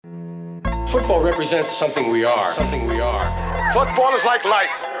Football represents something we are. Something we are. Football is like life.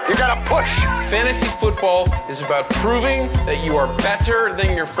 You gotta push. Fantasy football is about proving that you are better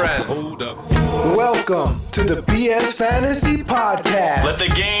than your friends. Hold up. Welcome to the BS Fantasy Podcast. Let the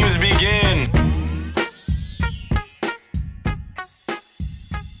games begin.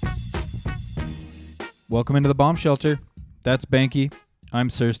 Welcome into the bomb shelter. That's Behnke. I'm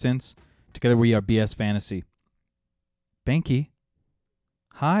Surstens. Together we are BS Fantasy. Behnke,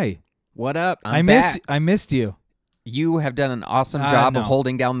 hi. What up? I'm back. I missed you. You have done an awesome job no. of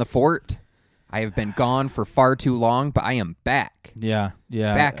holding down the fort. I have been gone for far too long, but I am back. Yeah.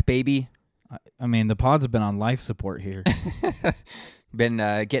 Back, baby. I mean, the pods have been on life support here. Been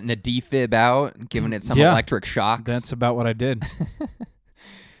getting the defib out, giving it some electric shocks. That's about what I did.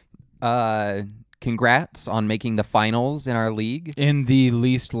 Congrats on making the finals in our league. In the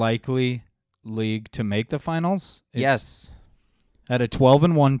least likely league to make the finals. Yes. Had a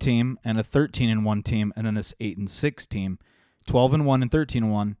 12-1 team and a 13-1 team, and then this 8-6 team. 12-1 and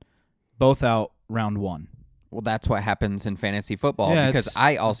 13-1, both out round one. Well, that's what happens in fantasy football because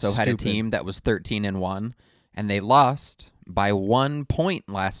I also had a team that was 13-1, and they lost by 1 point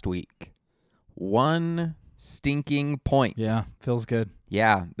last week. 1 stinking point. Yeah, feels good.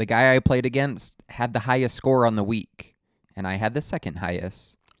 Yeah, the guy I played against had the highest score on the week, and I had the second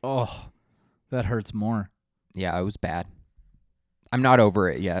highest. Oh, that hurts more. Yeah, it was bad. I'm not over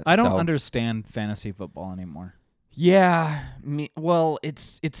it yet. I don't understand fantasy football anymore. Yeah, well,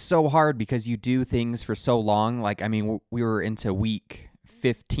 it's so hard because you do things for so long. Like, I mean, we were into week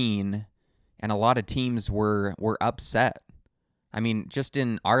 15, and a lot of teams were upset. I mean, just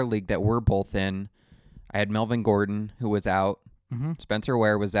in our league that we're both in, I had Melvin Gordon, who was out. Mm-hmm. Spencer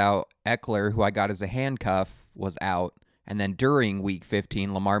Ware was out. Eckler, who I got as a handcuff, was out. And then during week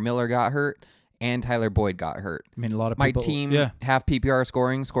 15, Lamar Miller got hurt, and Tyler Boyd got hurt. I mean, a lot of my people... team, half PPR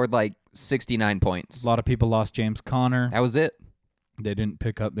scored like 69 points. A lot of people lost James Conner. That was it. They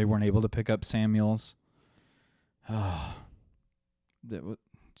weren't able to pick up Samuels. Oh,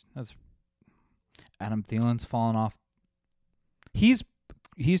 that's Adam Thielen's fallen off. He's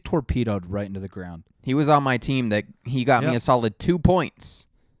torpedoed right into the ground. He was on my team that he got me a solid 2 points.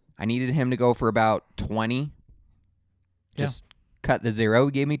 I needed him to go for about 20. Just cut the zero.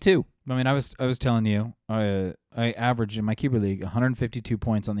 He gave me 2. I mean, I was telling you, I averaged in my keeper league 152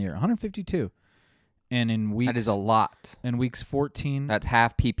 points on the year. 152. And in weeks... That is a lot. In weeks 14... That's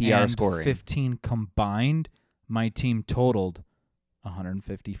half PPR and scoring. 15 combined, my team totaled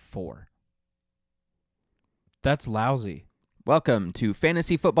 154. That's lousy. Welcome to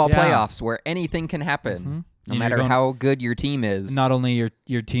Fantasy Football Playoffs, where anything can happen, no matter how good your team is. Not only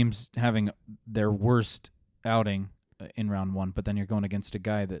your team's having their worst outing in round one, but then you're going against a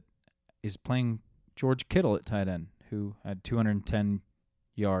guy that is playing George Kittle at tight end, who had 210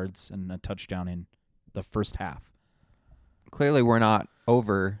 yards and a touchdown in the first half. Clearly, we're not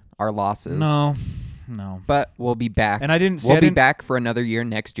over our losses. No. But we'll be back. And we'll be back for another year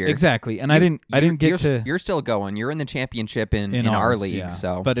next year. Exactly. And I didn't get to... You're still going. You're in the championship in our league. Yeah.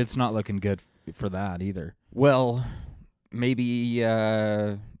 So. But it's not looking good for that either. Well, maybe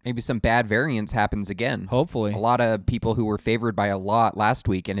some bad variance happens again. Hopefully. A lot of people who were favored by a lot last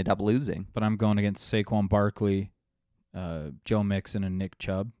week ended up losing. But I'm going against Saquon Barkley, Joe Mixon, and Nick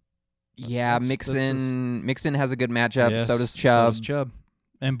Chubb. Yeah, Mixon has a good matchup. Yes, so does Chubb.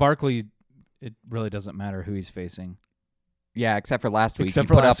 And Barkley... It really doesn't matter who he's facing. Yeah, except for last week. He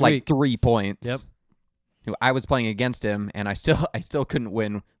put up like 3 points. Yep. I was playing against him, and I still couldn't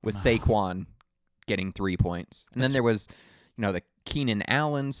win with Saquon getting 3 points. And then there was, the Keenan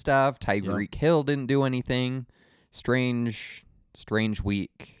Allen stuff. Tyreek Hill didn't do anything. Strange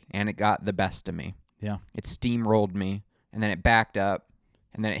week, and it got the best of me. Yeah. It steamrolled me, and then it backed up,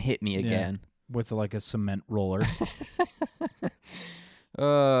 and then it hit me again. With like a cement roller.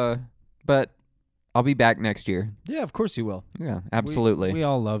 But I'll be back next year. Yeah, of course you will. Yeah, absolutely. We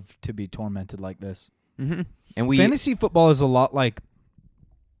all love to be tormented like this. Mm-hmm. And fantasy football is a lot like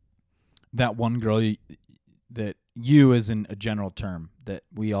that one girl that you, as in a general term, that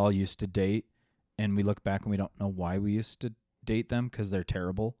we all used to date, and we look back and we don't know why we used to date them because they're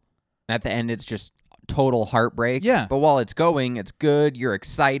terrible. At the end, it's just total heartbreak. Yeah. But while it's going, it's good. You're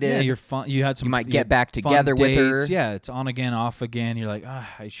excited. Yeah, you're fun. You had some. You might get back together with her. Yeah, it's on again, off again. You're like,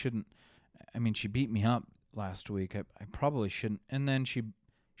 I shouldn't. I mean, she beat me up last week. I probably shouldn't. And then she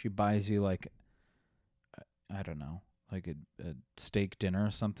buys you like, I don't know, like a steak dinner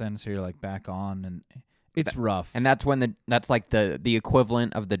or something. So you're like back on, and it's rough. And that's when that's like the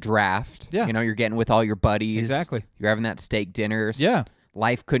equivalent of the draft. Yeah. You're getting with all your buddies. Exactly. You're having that steak dinner. Yeah.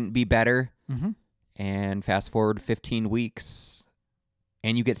 Life couldn't be better. Mm-hmm. And fast forward 15 weeks,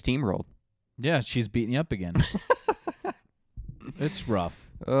 and you get steamrolled. Yeah, she's beating you up again. It's rough.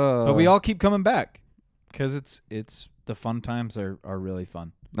 But we all keep coming back because it's the fun times are really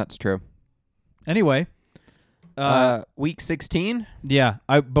fun. That's true. Anyway. Week 16? Yeah.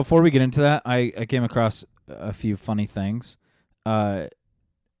 Before we get into that, I came across a few funny things.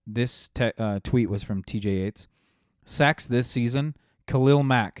 This tweet was from TJ Yates. Sacks this season, Khalil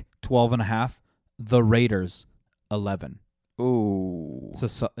Mack, 12.5. The Raiders, 11. Ooh.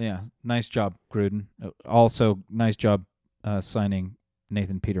 So, yeah, nice job, Gruden. Also, nice job signing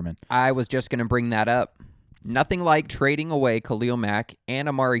Nathan Peterman. I was just going to bring that up. Nothing like trading away Khalil Mack and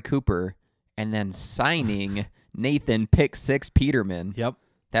Amari Cooper and then signing Nathan Pick 6 Peterman. Yep.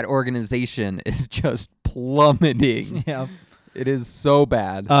 That organization is just plummeting. Yeah. It is so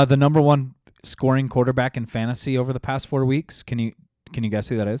bad. The number one scoring quarterback in fantasy over the past 4 weeks. Can you guess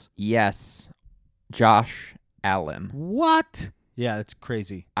who that is? Yes. Josh Allen. What? Yeah, it's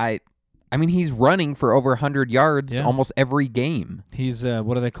crazy. I mean, he's running for over 100 yards almost every game. He's,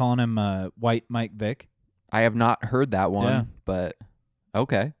 what are they calling him? White Mike Vick? I have not heard that one, but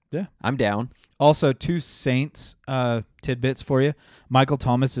okay. Yeah. I'm down. Also, 2 Saints tidbits for you. Michael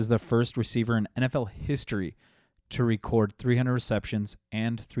Thomas is the first receiver in NFL history to record 300 receptions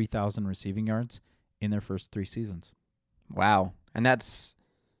and 3,000 receiving yards in their first 3 seasons. Wow. And that's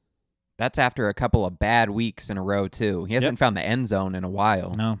after a couple of bad weeks in a row, too. He hasn't found the end zone in a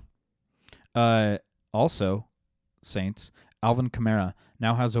while. No. Also, Saints, Alvin Kamara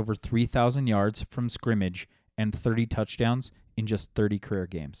now has over 3,000 yards from scrimmage and 30 touchdowns in just 30 career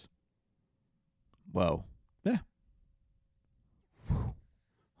games. Whoa. Yeah.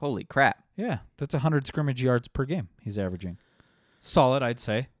 Holy crap. Yeah, that's 100 scrimmage yards per game he's averaging. Solid, I'd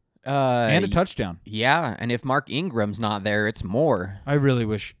say. And a touchdown. Yeah, and if Mark Ingram's not there, it's more. I really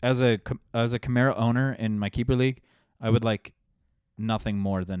wish, as a Kamara owner in my keeper league, I would like nothing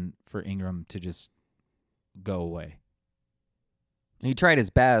more than for Ingram to just go away. He tried his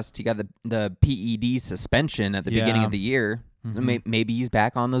best. He got the PED suspension at the beginning of the year. Mm-hmm. Maybe he's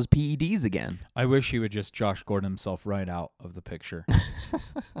back on those PEDs again. I wish he would just Josh Gordon himself right out of the picture.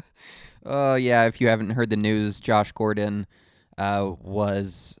 Oh, yeah, if you haven't heard the news, Josh Gordon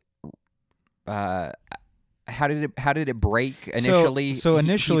was... how did it break initially? So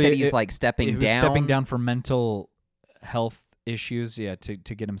initially, he said he's like stepping down. Stepping down for mental health issues, to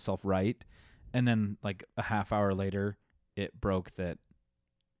get himself right. And then like a half hour later, it broke that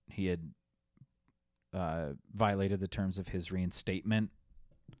he had violated the terms of his reinstatement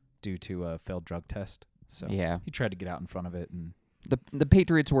due to a failed drug test. So he tried to get out in front of it, and the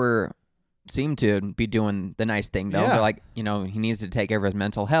Patriots seemed to be doing the nice thing, though. Yeah. They're like, he needs to take care of his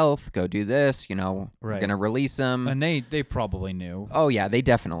mental health, go do this, we're going to release him. And they probably knew. Oh, yeah, they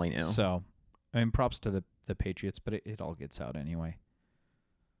definitely knew. So, I mean, props to the Patriots, but it all gets out anyway.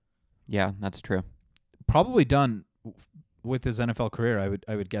 Yeah, that's true. Probably done with his NFL career,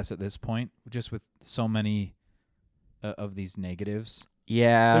 I would guess at this point, just with so many of these negatives.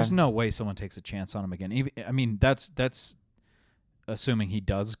 Yeah. There's no way someone takes a chance on him again. I mean, that's assuming he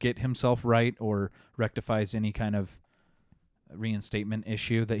does get himself right or rectifies any kind of reinstatement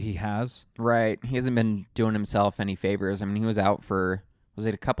issue that he has. Right. He hasn't been doing himself any favors. I mean, he was out for, was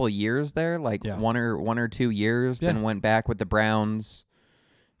it a couple of years there? Like 1 or 2 years, then went back with the Browns,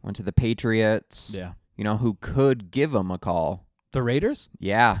 went to the Patriots. Yeah. Who could give him a call? The Raiders?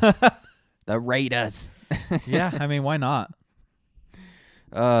 Yeah. The Raiders. Yeah, I mean, why not?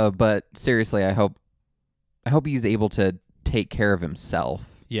 But seriously, I hope he's able to take care of himself.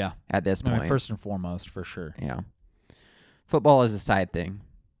 Yeah. At this point. I mean, first and foremost, for sure. Yeah. Football is a side thing.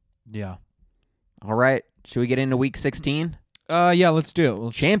 Yeah. All right. Should we get into week 16? Yeah, let's do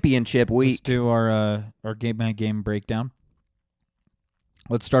it. Championship week. Let's do our game-by-game breakdown.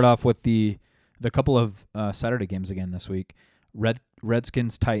 Let's start off with the couple of Saturday games again this week.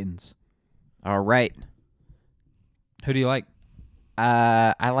 Redskins, Titans. All right. Who do you like?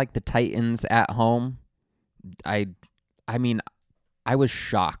 I like the Titans at home. I mean, I was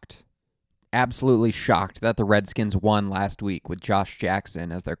shocked, absolutely shocked that the Redskins won last week with Josh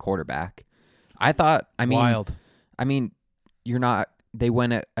Jackson as their quarterback. Wild. I mean, they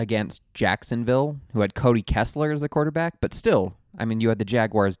went against Jacksonville, who had Cody Kessler as the quarterback, but still, I mean, you had the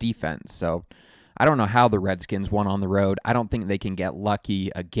Jaguars defense, so I don't know how the Redskins won on the road. I don't think they can get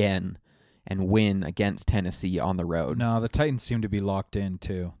lucky again and win against Tennessee on the road. No, the Titans seem to be locked in,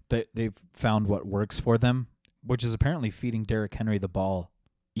 too. They've found what works for them, which is apparently feeding Derrick Henry the ball.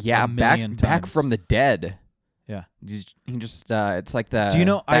 Yeah, back from the dead. Yeah. He just it's like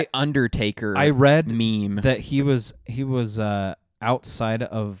the Undertaker I read meme that he was outside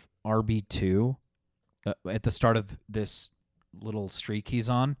of RB2 at the start of this little streak he's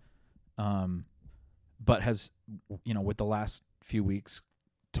on, but has, with the last few weeks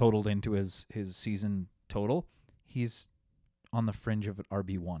totaled into his season total, he's on the fringe of an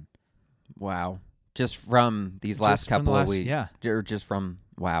RB1. Wow. Just from these last couple of weeks. Yeah. Or just from,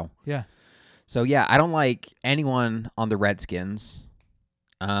 wow. Yeah. So, yeah, I don't like anyone on the Redskins.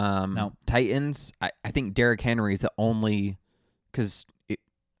 No. Titans, I think Derrick Henry is the only, because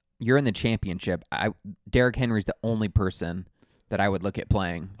you're in the championship. Derrick Henry's the only person that I would look at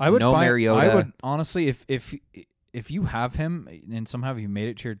playing. Mariota. I would honestly, if you have him and somehow you made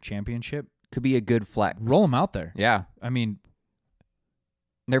it to your championship, could be a good flex. Roll him out there. Yeah. I mean,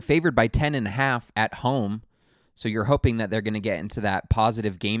 they're favored by 10.5 at home, so you're hoping that they're going to get into that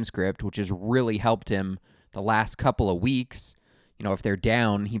positive game script, which has really helped him the last couple of weeks. If they're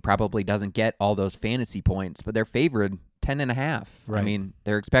down, he probably doesn't get all those fantasy points, but they're favored 10.5. Right. I mean,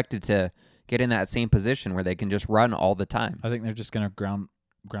 they're expected to get in that same position where they can just run all the time. I think they're just going to ground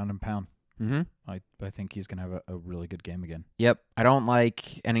and pound. Mm-hmm. I think he's going to have a really good game again. Yep. I don't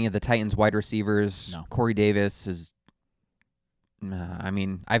like any of the Titans wide receivers. No. Corey Davis is,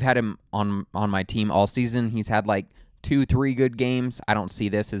 I've had him on my team all season. He's had like 2-3 good games. I don't see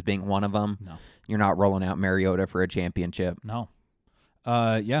this as being one of them. No. You're not rolling out Mariota for a championship. No.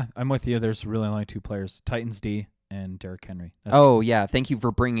 Yeah, I'm with you. There's really only two players, Titans D and Derrick Henry. Yeah. Thank you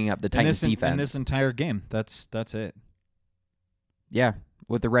for bringing up the Titans defense. In this entire game, that's it. Yeah.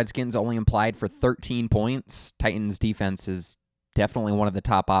 With the Redskins only implied for 13 points, Titans defense is definitely one of the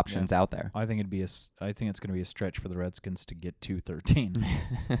top options out there. I think it's going to be a stretch for the Redskins to get to 13.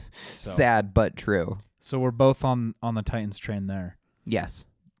 Sad but true. So we're both on the Titans train there. Yes.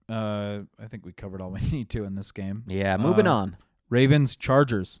 I think we covered all we need to in this game. Yeah, moving on. Ravens,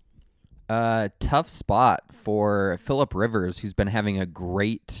 Chargers. Tough spot for Phillip Rivers, who's been having a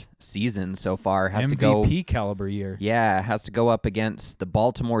great season so far. MVP caliber year. Yeah, has to go up against the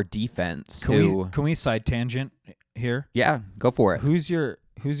Baltimore defense. Can we side tangent here? Yeah, go for it. Who's your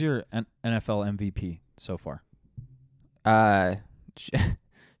NFL MVP so far?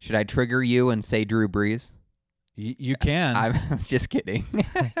 Should I trigger you and say Drew Brees? You can. I'm just kidding.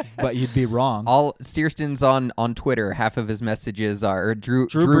 But you'd be wrong. All Steerston's on Twitter, half of his messages are Drew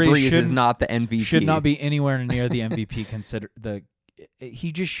Brees is not the MVP. Should not be anywhere near the MVP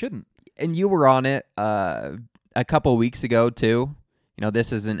he just shouldn't. And you were on it a couple weeks ago too.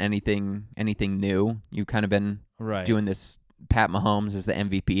 This isn't anything new. You've kind of been doing this. Pat Mahomes as the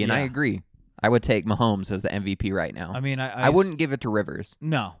MVP, and I agree. I would take Mahomes as the MVP right now. I mean, I wouldn't give it to Rivers.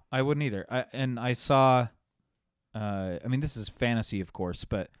 No, I wouldn't either. I saw. This is fantasy, of course,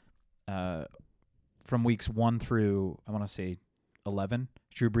 but from weeks 1 through, I want to say 11,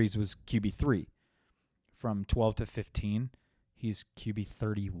 Drew Brees was QB3. From 12 to 15, he's QB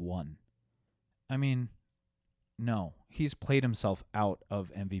 31. I mean, no, he's played himself out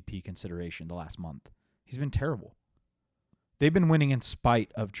of MVP consideration the last month. He's been terrible. They've been winning in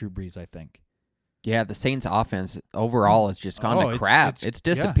spite of Drew Brees, I think. Yeah, the Saints' offense overall has just gone to crap. It's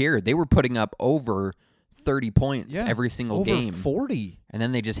disappeared. They were putting up over 30 points every single game. Over 40. And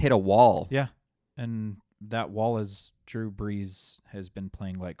then they just hit a wall. Yeah. And that wall is Drew Brees has been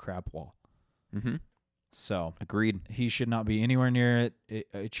playing like crap wall. Mm-hmm. So. Agreed. He should not be anywhere near it.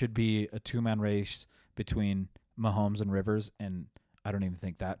 It should be a two-man race between Mahomes and Rivers, and I don't even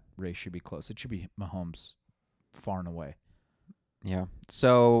think that race should be close. It should be Mahomes far and away. Yeah.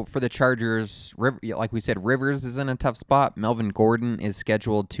 So for the Chargers, like we said, Rivers is in a tough spot. Melvin Gordon is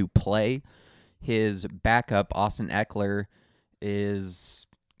scheduled to play. His backup, Austin Eckler, is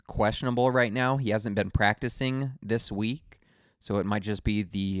questionable right now. He hasn't been practicing this week, so it might just be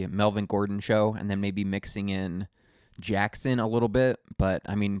the Melvin Gordon show and then maybe mixing in Jackson a little bit. But,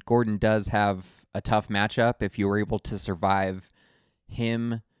 Gordon does have a tough matchup if you were able to survive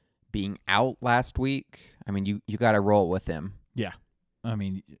him being out last week. You got to roll with him. Yeah.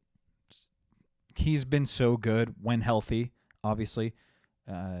 He's been so good when healthy, obviously.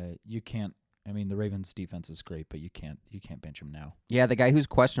 You can't. The Ravens' defense is great, but you can't bench him now. Yeah, the guy who's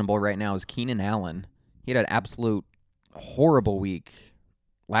questionable right now is Keenan Allen. He had an absolute horrible week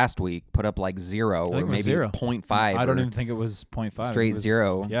last week, put up like 0 or maybe 0.5. I don't even think it was 0.5. Straight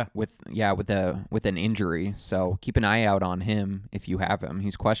 0. Yeah. With an injury. So keep an eye out on him if you have him.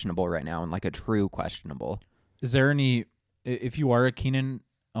 He's questionable right now, and like a true questionable. Is there any, if you are a Keenan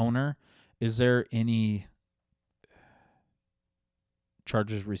owner, is there any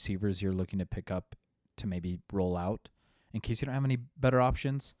Chargers receivers you're looking to pick up to maybe roll out in case you don't have any better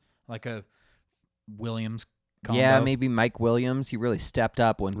options, like a Williams combo? Yeah, maybe Mike Williams. He really stepped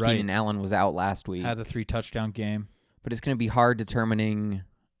up when Keenan Allen was out last week. Had a 3-touchdown game. But it's going to be hard determining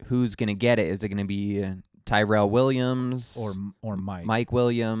who's going to get it. Is it going to be Tyrell Williams or Mike. Mike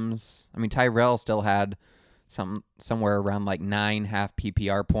Williams. I mean, Tyrell still had somewhere around like 9 half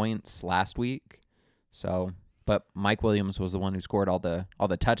PPR points last week. So, but Mike Williams was the one who scored all the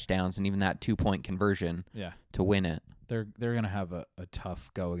touchdowns and even that 2-point conversion to win it. They're going to have a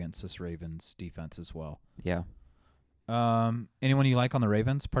tough go against this Ravens defense as well. Yeah. Anyone you like on the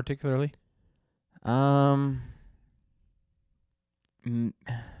Ravens particularly? I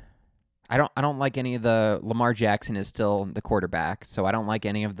don't like any of the Lamar Jackson is still the quarterback, so I don't like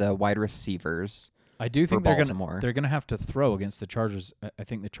any of the wide receivers. I do think they're Baltimore. They're going to have to throw against the Chargers. I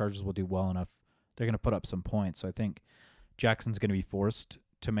think the Chargers will do well enough. They're going to put up some points. So I think Jackson's going to be forced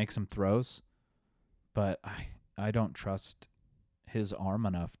to make some throws, but I don't trust his arm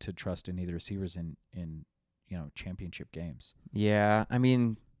enough to trust any of the receivers in championship games. Yeah, I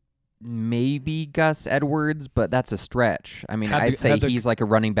mean, maybe Gus Edwards, but that's a stretch. I mean, I'd say he's like a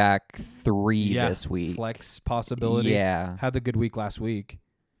running back 3 this week. Flex possibility. Yeah. Had the good week last week.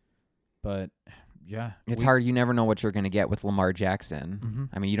 But, yeah. It's hard. You never know what you're going to get with Lamar Jackson. Mm-hmm.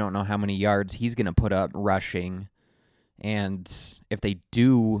 I mean, you don't know how many yards he's going to put up rushing. And if they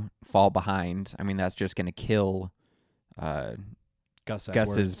do fall behind, I mean, that's just going to kill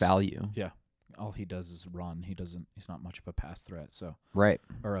Gus's value. Yeah. All he does is run. He's not much of a pass threat, so right.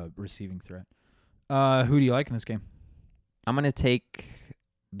 Or a receiving threat. Who do you like in this game? I'm going to take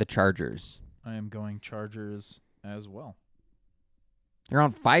the Chargers. I am going Chargers as well. They're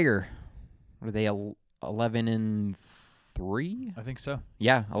on fire. What are they, 11-3? I think so.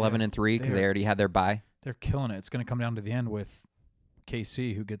 Yeah, 11-3 because they already had their bye. They're killing it. It's going to come down to the end with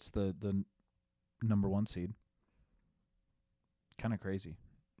KC, who gets the number 1 seed. Kind of crazy.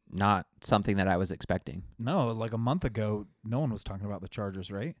 Not something that I was expecting. No, like a month ago, no one was talking about the Chargers,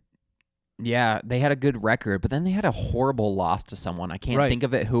 right? Yeah, they had a good record, but then they had a horrible loss to someone. I can't think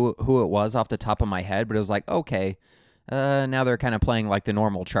of it who it was off the top of my head, but it was like, okay, now they're kind of playing like the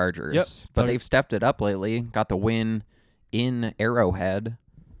normal Chargers. Yep. But they've stepped it up lately. Got the win in Arrowhead.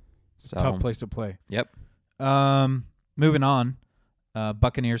 So tough place to play. Yep. Moving on,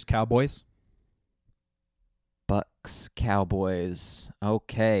 Buccaneers, Cowboys. Bucks, Cowboys.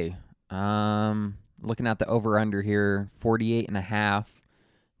 Okay. Looking at the over-under here, 48.5.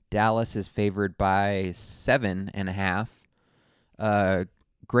 Dallas is favored by 7.5.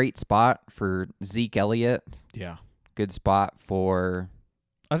 Great spot for Zeke Elliott. Yeah. Good spot for...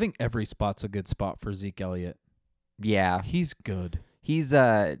 I think every spot's a good spot for Zeke Elliott. Yeah. He's good. He's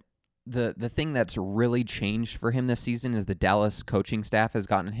the thing that's really changed for him this season is the Dallas coaching staff has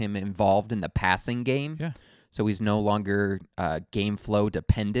gotten him involved in the passing game. Yeah. So he's no longer game flow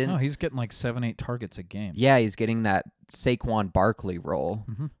dependent. No, he's getting like 7-8 targets a game. Yeah, he's getting that Saquon Barkley role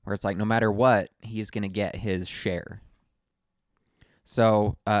where it's like no matter what, he's going to get his share.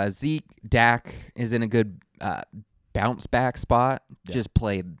 So Zeke, Dak is in a good bounce back spot. Yeah. Just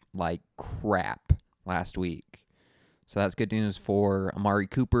played like crap last week. So that's good news for Amari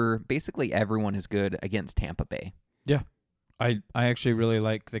Cooper. Basically everyone is good against Tampa Bay. Yeah. I actually really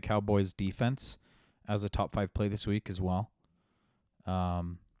like the Cowboys defense as a top 5 play this week as well.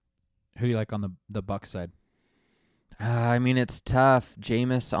 Who do you like on the Bucs side? I mean, it's tough.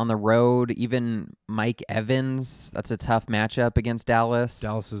 Jameis on the road, even Mike Evans. That's a tough matchup against Dallas.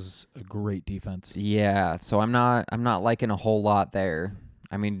 Dallas is a great defense. Yeah, so I'm not liking a whole lot there.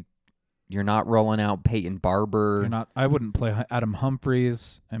 I mean, you're not rolling out Peyton Barber. You're not. I wouldn't play Adam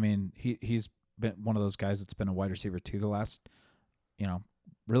Humphries. I mean, he's been one of those guys that's been a wide receiver too the last,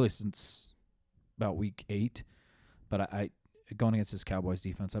 really since about week 8, but I going against this Cowboys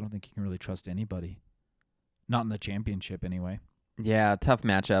defense, I don't think you can really trust anybody. Not in the championship anyway. Yeah, tough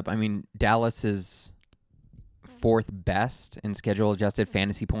matchup. I mean, Dallas is 4th best in schedule adjusted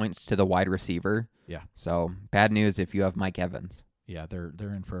fantasy points to the wide receiver. Yeah. So, bad news if you have Mike Evans. Yeah, they're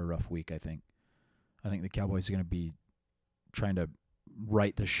in for a rough week, I think. I think the Cowboys are going to be trying to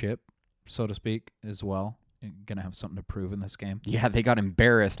right the ship, so to speak, as well. Going to have something to prove in this game. Yeah, they got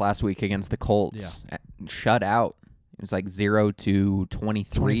embarrassed last week against the Colts. Yeah. Shut out. It was like 0-23.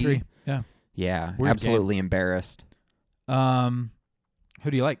 23, yeah. Yeah, Weird absolutely embarrassed. Who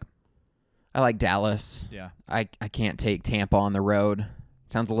do you like? I like Dallas. Yeah. I can't take Tampa on the road.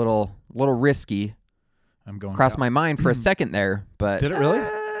 Sounds a little risky. I'm going crossed my mind for a second there, but did it really?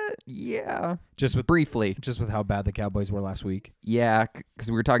 Yeah. Briefly. Just with how bad the Cowboys were last week. Yeah,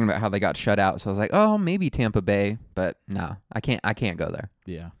 because we were talking about how they got shut out, so I was like, oh, maybe Tampa Bay, but no, I can't go there.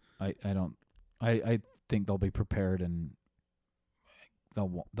 Yeah, I think they'll be prepared and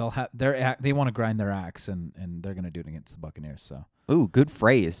they'll have they want to grind their axe and they're gonna do it against the Buccaneers. So. Ooh, good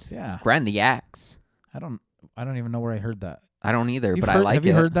phrase. Yeah. Grind the axe. I don't even know where I heard that. I don't either, but I like it. Have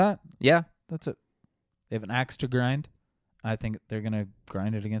you heard that? Yeah. That's it. They have an axe to grind. I think they're going to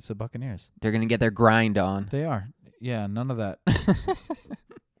grind it against the Buccaneers. They're going to get their grind on. They are. Yeah, none of that.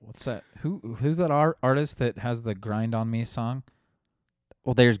 What's that? Who's that artist that has the Grind on Me song?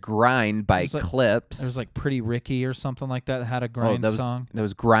 Well, there's Grind by Clips. There's like Pretty Ricky or something like that had a grind song. That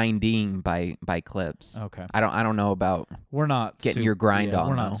was Grinding by Clips. Okay. I don't know about we're not getting your grind on.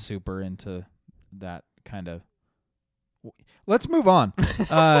 We're not super into that kind of. Let's move on.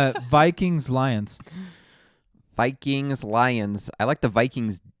 Vikings Lions. Vikings Lions. I like the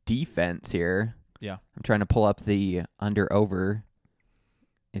Vikings defense here. Yeah. I'm trying to pull up the under-over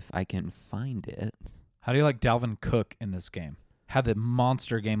if I can find it. How do you like Dalvin Cook in this game? Had the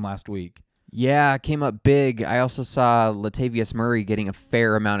monster game last week. Yeah, came up big. I also saw Latavius Murray getting a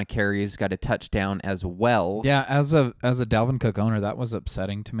fair amount of carries, got a touchdown as well. Yeah, as a Dalvin Cook owner, that was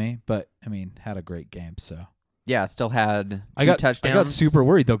upsetting to me, but I mean, had a great game, so. Yeah, still had two touchdowns. I got super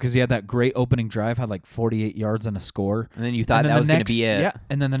worried though because he had that great opening drive, had like 48 yards and a score. And then you thought that was going to be it. Yeah,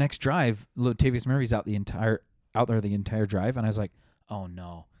 and then the next drive, Latavius Murray's out there the entire drive, and I was like, "Oh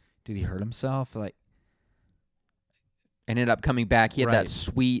no, did he hurt himself?" Like, ended up coming back. He had that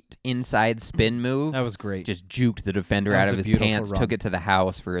sweet inside spin move. That was great. Just juked the defender out of his pants, took it to the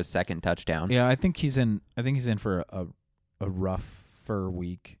house for his second touchdown. Yeah, I think he's in for a rougher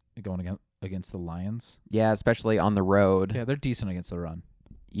week going against the Lions. Yeah, especially on the road. Yeah, they're decent against the run.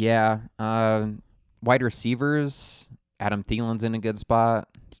 Yeah. Wide receivers, Adam Thielen's in a good spot.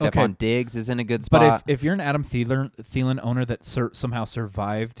 Stephon Diggs is in a good spot. But if you're an Adam Thielen owner that somehow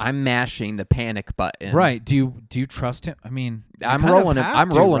survived, I'm mashing the panic button. Right? Do you trust him? I mean, I'm rolling him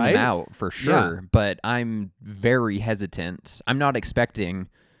out for sure. Yeah. But I'm very hesitant. I'm not expecting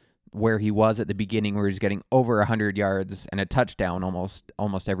where he was at the beginning, where he's getting over 100 yards and a touchdown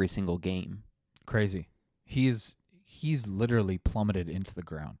almost every single game. Crazy. He's literally plummeted into the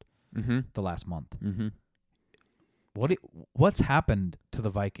ground the last month. Mm-hmm. What's happened to the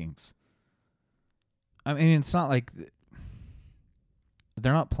Vikings? I mean, it's not like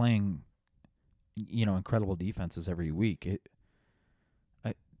they're not playing, incredible defenses every week.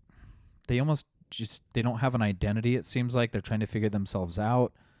 They almost they don't have an identity. It seems like they're trying to figure themselves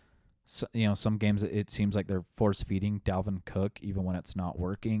out. So, some games it seems like they're force feeding Dalvin Cook even when it's not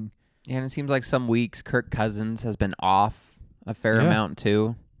working. Yeah, and it seems like some weeks Kirk Cousins has been off a fair amount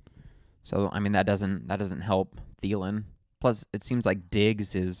too. So I mean that doesn't help Thielen. Plus, it seems like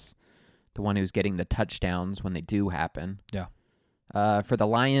Diggs is the one who's getting the touchdowns when they do happen. Yeah. For the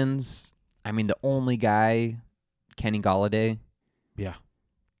Lions, I mean the only guy, Kenny Golladay. Yeah.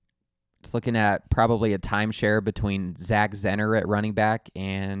 It's looking at probably a timeshare between Zach Zenner at running back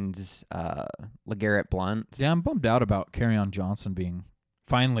and LeGarrette Blount. Yeah, I'm bummed out about Kerryon Johnson being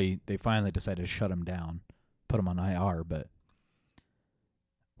they finally decided to shut him down, put him on IR, but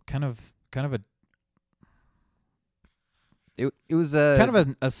kind of a it was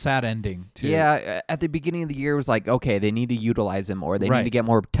a sad ending too. Yeah, at the beginning of the year it was like, okay, they need to utilize him more. They need to get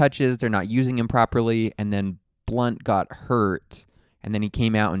more touches. They're not using him properly, and then Blount got hurt. And then he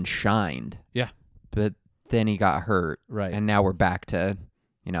came out and shined. Yeah. But then he got hurt. Right. And now we're back to,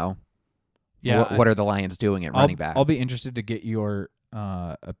 what are the Lions doing at running back? I'll be interested to get your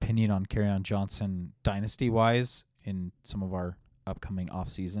opinion on Kerryon Johnson dynasty-wise in some of our upcoming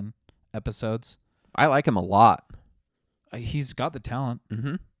off-season episodes. I like him a lot. He's got the talent.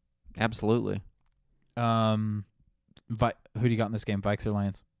 Mm-hmm. Absolutely. Who do you got in this game, Vikes or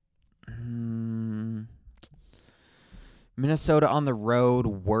Lions? Minnesota on the road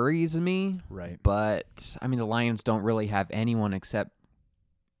worries me. Right. But, I mean, the Lions don't really have anyone except...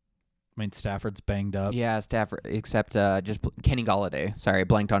 Stafford's banged up. Yeah, Stafford, except just Kenny Golladay. Sorry, I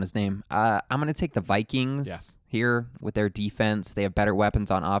blanked on his name. I'm going to take the Vikings here with their defense. They have better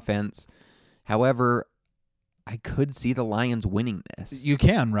weapons on offense. However, I could see the Lions winning this. You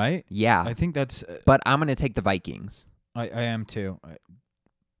can, right? Yeah. I think that's... but I'm going to take the Vikings. I am too.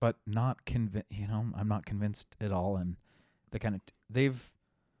 But not convinced, I'm not convinced at all. And the kind of...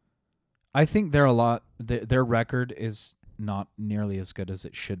 I think they're a lot... Their record is not nearly as good as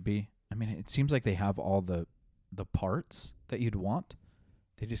it should be. I mean, it seems like they have all the parts that you'd want.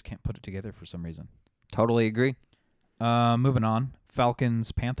 They just can't put it together for some reason. Totally agree. Moving on.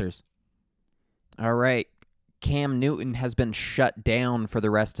 Falcons, Panthers. All right. Cam Newton has been shut down for the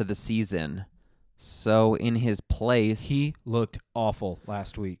rest of the season. So in his place... He looked awful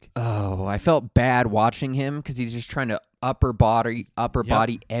last week. Oh, I felt bad watching him because he's just trying to upper body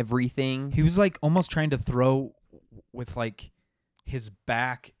everything. He was like almost trying to throw with like his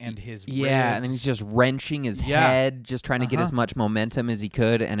back and his ribs. Yeah, and then he's just wrenching his head, just trying to get as much momentum as he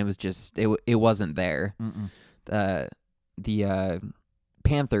could, and it was just it wasn't there. Mm-mm. The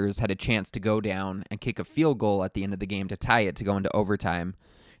Panthers had a chance to go down and kick a field goal at the end of the game to tie it to go into overtime.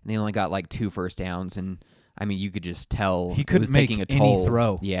 And they only got like 2 first downs. And, I mean, you could just tell He it couldn't was make taking a any toll.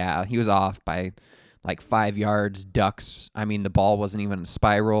 throw. Yeah, he was off by like 5 yards. Ducks. I mean, the ball wasn't even a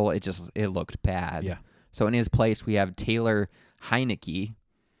spiral. It looked bad. Yeah. So in his place, we have Taylor Heineke.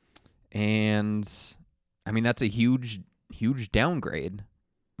 And, I mean, that's a huge downgrade.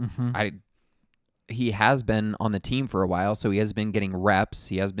 Mm-hmm. He has been on the team for a while, so he has been getting reps.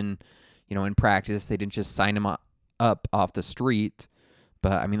 He has been, in practice. They didn't just sign him up off the street.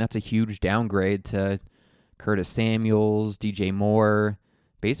 But, I mean, that's a huge downgrade to Curtis Samuels, DJ Moore,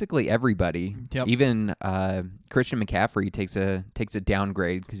 basically everybody. Yep. Even Christian McCaffrey takes a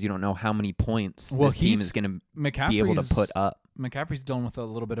downgrade because you don't know how many points this team is going to be able to put up. McCaffrey's dealing with a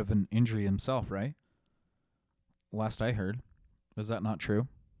little bit of an injury himself, right? Last I heard. Is that not true?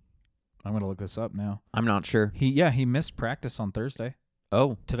 I'm going to look this up now. I'm not sure. He missed practice on Thursday.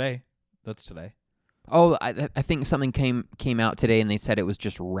 Oh. Today. That's today. Oh, I think something came out today, and they said it was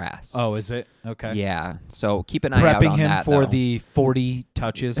just rest. Oh, is it? Okay. Yeah. So keep an eye out Prepping on him that, for though. the 40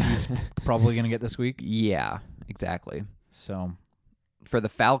 touches he's probably going to get this week. Yeah, exactly. So, for the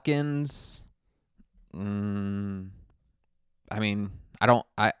Falcons, I mean, I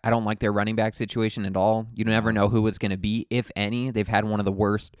don't like their running back situation at all. You never know who it's going to be, if any. They've had one of the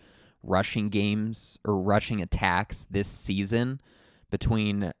worst rushing games or rushing attacks this season.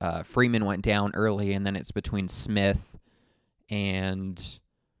 Between Freeman went down early, and then it's between Smith and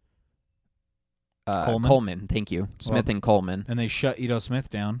Coleman. Thank you, Smith and Coleman. And they shut Ito Smith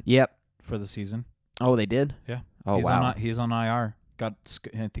down. Yep. For the season. Oh, they did. Yeah. Oh, wow. He's on IR. I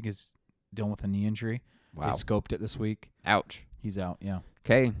think he's dealing with a knee injury. Wow. They scoped it this week. Ouch. He's out. Yeah.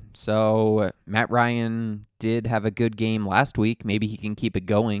 Okay, so Matt Ryan did have a good game last week. Maybe he can keep it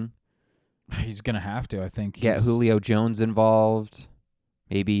going. He's gonna have to. I think. Get Julio Jones involved.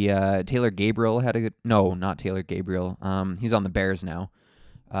 Maybe Taylor Gabriel had a good... No, not Taylor Gabriel. He's on the Bears now.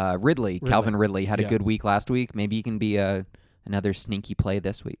 Ridley. Calvin Ridley had a good week last week. Maybe he can be another sneaky play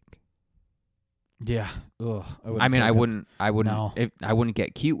this week. Yeah. Ugh, I wouldn't No. I wouldn't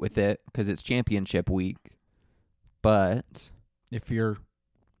get cute with it because it's championship week. But if you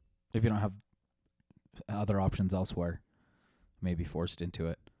don't have other options elsewhere, maybe forced into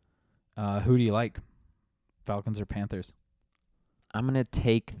it. Who do you like? Falcons or Panthers? I'm going to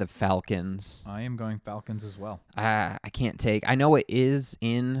take the Falcons. I am going Falcons as well. I can't take... I know it is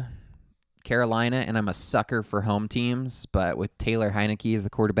in Carolina, and I'm a sucker for home teams, but with Taylor Heineke as the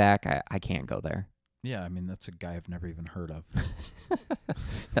quarterback, I can't go there. Yeah, I mean, that's a guy I've never even heard of.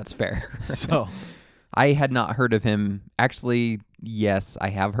 That's fair. So, I had not heard of him. Actually, yes,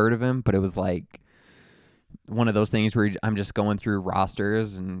 I have heard of him, but it was like one of those things where I'm just going through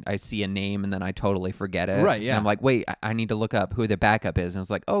rosters and I see a name and then I totally forget it. Right, yeah. And I'm like, wait, I need to look up who the backup is. And I was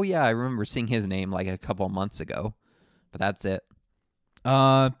like, oh, yeah, I remember seeing his name like a couple of months ago. But that's it.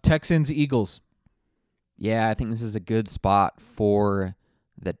 Texans, Eagles. Yeah, I think this is a good spot for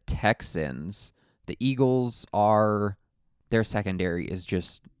the Texans. The Eagles their secondary is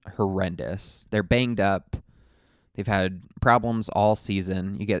just horrendous. They're banged up. They've had problems all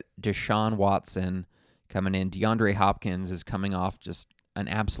season. You get Deshaun Watson coming in. DeAndre Hopkins is coming off just an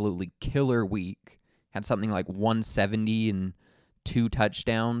absolutely killer week. Had something like 170 and 2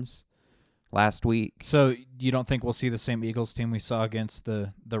 touchdowns last week. So you don't think we'll see the same Eagles team we saw against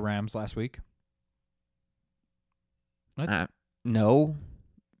the Rams last week? No.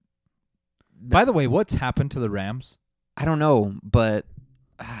 By the way, what's happened to the Rams? I don't know, but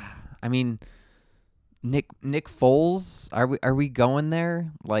I mean, Nick Foles, are we going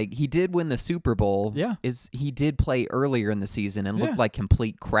there? Like, he did win the Super Bowl. Yeah. He did play earlier in the season and looked Yeah. like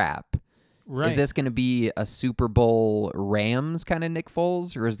complete crap. Right. Is this going to be a Super Bowl Rams kind of Nick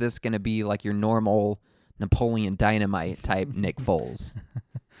Foles, or is this going to be like your normal Napoleon Dynamite type Nick Foles?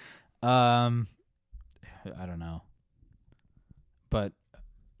 I don't know. But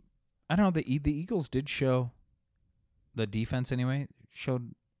I don't know, the Eagles did show, the defense anyway,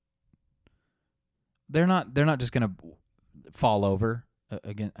 showed they're not just going to fall over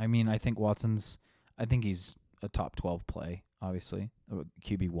again. I mean, I think he's a top 12 play, obviously,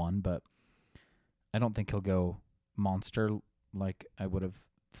 QB1, but I don't think he'll go monster like I would have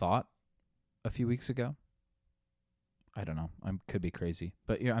thought a few weeks ago. I don't know. I could be crazy,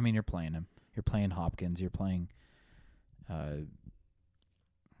 but you're playing him. You're playing Hopkins. You're playing. I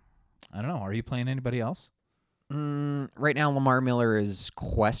don't know. Are you playing anybody else? Right now, Lamar Miller is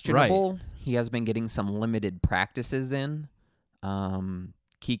questionable. Right. He has been getting some limited practices in.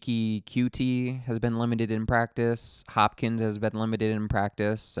 Kiki QT has been limited in practice. Hopkins has been limited in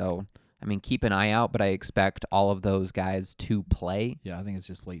practice. So, I mean, keep an eye out, but I expect all of those guys to play. Yeah, I think it's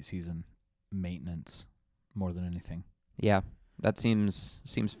just late season maintenance more than anything. Yeah, that seems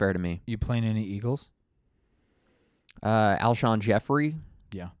fair to me. You playing any Eagles? Alshon Jeffrey,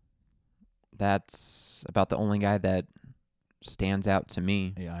 Yeah. that's about the only guy that stands out to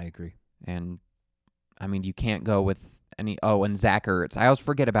me. Yeah, I agree. And, I mean, you can't go with any... Oh, and Zach Ertz. I always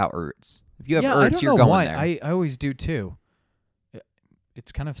forget about Ertz. If you have I Ertz, don't you're know going why. there. I always do too.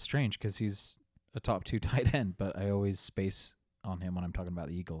 It's kind of strange because he's a top 2 tight end, but I always space on him when I'm talking about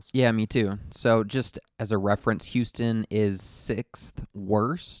the Eagles. Yeah, me too. So just as a reference, Houston is 6th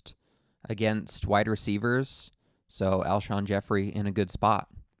worst against wide receivers. So Alshon Jeffrey in a good spot.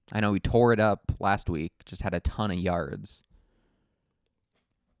 I know he tore it up last week, just had a ton of yards.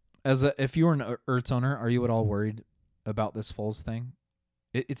 If you were an Ertz owner, are you at all worried about this Foles thing?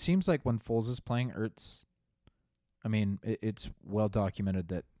 It seems like when Foles is playing, Ertz, I mean, it's well documented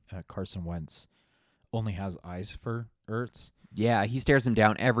that Carson Wentz only has eyes for Ertz. Yeah, he stares him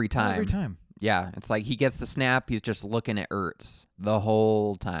down every time. Every time. Yeah, it's like he gets the snap, he's just looking at Ertz the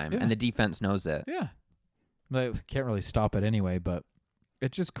whole time, Yeah. and the defense knows it. Yeah. But can't really stop it anyway, but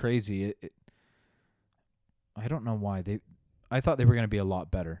it's just crazy. I don't know why. I thought they were going to be a lot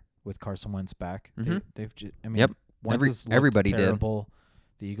better with Carson Wentz back. Mhm. They've just, I mean, Yep. Wentz has looked Everybody did. terrible.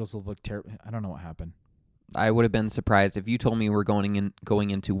 The Eagles have looked terrible. I don't know what happened. I would have been surprised if you told me we're going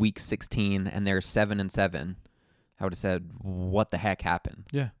into week 16 and they're 7-7. I would have said, "What the heck happened?"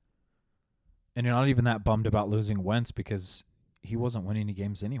 Yeah. And you're not even that bummed about losing Wentz because he wasn't winning any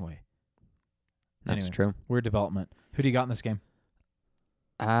games anyway. That's Anyway. true. Weird development. Who do you got in this game?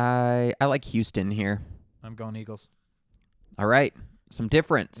 I like Houston here. I'm going Eagles. All right, some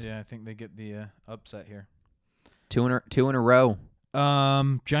difference. Yeah, I think they get the upset here. Two in a row.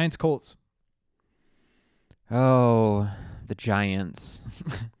 Giants Colts. Oh, the Giants.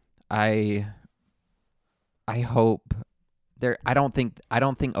 I hope I don't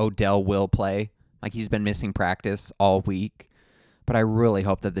think Odell will play. Like, he's been missing practice all week. But I really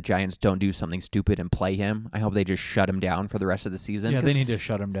hope that the Giants don't do something stupid and play him. I hope they just shut him down for the rest of the season. Yeah, they need to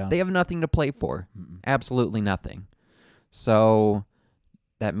shut him down. They have nothing to play for. Absolutely nothing. So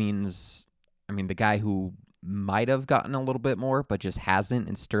that means, I mean, the guy who might have gotten a little bit more but just hasn't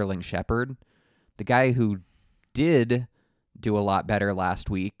is Sterling Shepard. The guy who did do a lot better last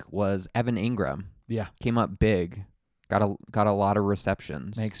week was Evan Ingram. Yeah. Came up big. Got a lot of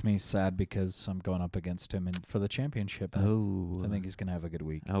receptions. Makes me sad because I'm going up against him for the championship. Oh. I think he's going to have a good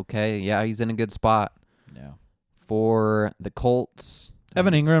week. Okay, yeah, he's in a good spot. Yeah. For the Colts.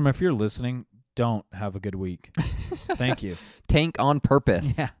 Evan Ingram, if you're listening, don't have a good week. Thank you. Tank on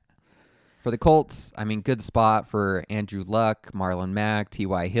purpose. Yeah. For the Colts, I mean, good spot for Andrew Luck, Marlon Mack,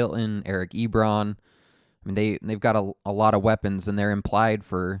 T.Y. Hilton, Eric Ebron. I mean, they've got a lot of weapons, and they're implied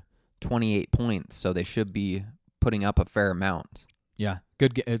for 28 points, so they should be putting up a fair amount. Yeah.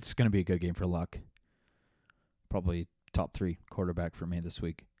 Good. It's going to be a good game for Luck. Probably top 3 quarterback for me this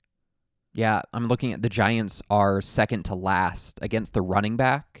week. Yeah, I'm looking at the Giants are second to last against the running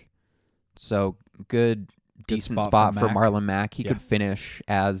back. So decent spot for Marlon Mack. He could finish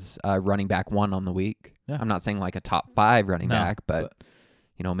as running back 1 on the week. Yeah. I'm not saying like a top 5 running back, but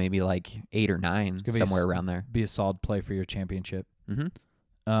you know, maybe like 8 or 9, somewhere around there. Be a solid play for your championship.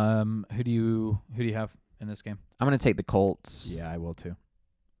 Mm-hmm. Who do you have in this game? I'm going to take the Colts. Yeah, I will too.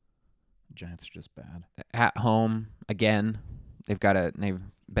 Giants are just bad. At home, again, they've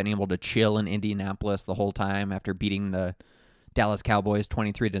been able to chill in Indianapolis the whole time after beating the Dallas Cowboys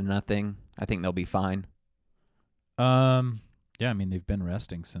 23-0. I think they'll be fine. Yeah, I mean, they've been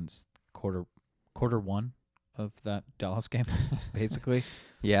resting since quarter 1 of that Dallas game, basically.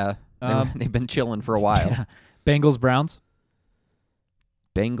 Yeah, they've been chilling for a while. Yeah. Bengals Browns.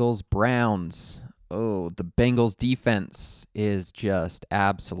 Bengals Browns. Oh, the Bengals defense is just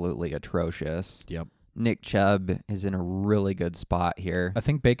absolutely atrocious. Yep. Nick Chubb is in a really good spot here. I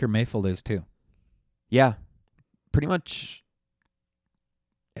think Baker Mayfield is too. Yeah. Pretty much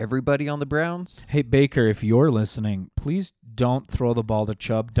everybody on the Browns. Hey, Baker, if you're listening, please don't throw the ball to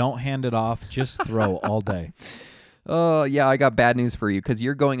Chubb. Don't hand it off. Just throw all day. Oh, yeah, I got bad news for you because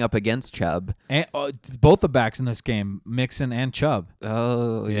you're going up against Chubb. And, both the backs in this game, Mixon and Chubb.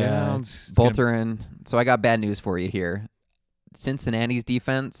 Oh, yeah. It's both are in. So I got bad news for you here. Cincinnati's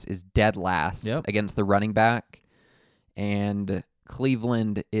defense is dead last against the running back, and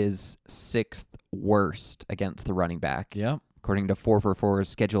Cleveland is 6th worst against the running back. Yep. According to 444's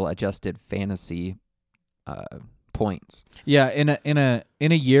schedule-adjusted fantasy points. Yeah, in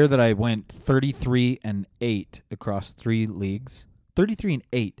a year that I went 33-8 across 3 leagues,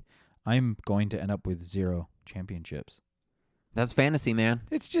 33-8, I'm going to end up with 0 championships. That's fantasy, man.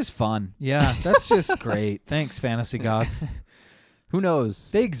 It's just fun. Yeah, that's just great. Thanks, fantasy gods. Who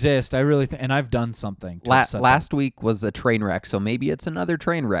knows? They exist. I really think, and I've done something. To upset them. Last week was a train wreck, so maybe it's another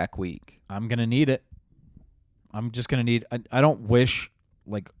train wreck week. I'm gonna need it. I'm just gonna need. I don't wish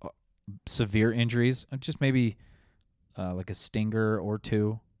like severe injuries. Just maybe like a stinger or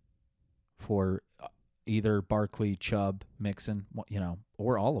two for either Barkley, Chubb, Mixon,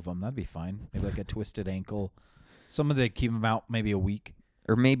 or all of them. That'd be fine. Maybe like a twisted ankle. Some of them keep them out maybe a week.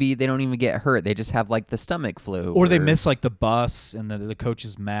 Or maybe they don't even get hurt. They just have like the stomach flu. Or they miss like the bus, and the coach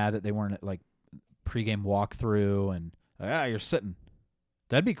is mad that they weren't at like pregame walkthrough, and you're sitting.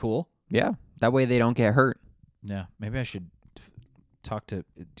 That'd be cool. Yeah, that way they don't get hurt. Yeah, maybe I should talk to.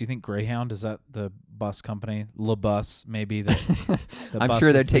 Do you think Greyhound is that the bus company? Le Bus, maybe. I'm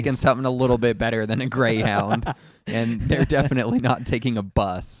sure they're taking something a little bit better than a Greyhound, and they're definitely not taking a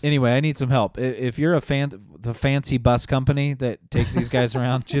bus. Anyway, I need some help. If you're the fancy bus company that takes these guys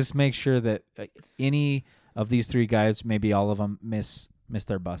around, just make sure that any of these three guys, maybe all of them, miss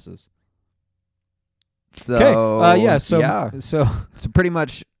their buses. So So pretty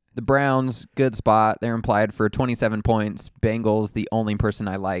much. The Browns, good spot. They're implied for 27 points. Bengals, the only person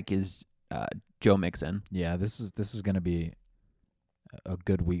I like is Joe Mixon. Yeah, this is going to be a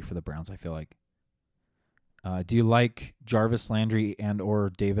good week for the Browns, I feel like. Do you like Jarvis Landry and or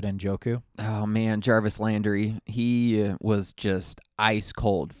David Njoku? Oh, man, Jarvis Landry. He was just ice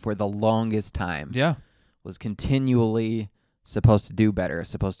cold for the longest time. Yeah. Was continually supposed to do better,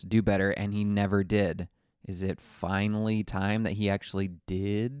 and he never did. Is it finally time that he actually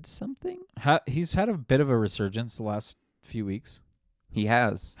did something? He's had a bit of a resurgence the last few weeks. He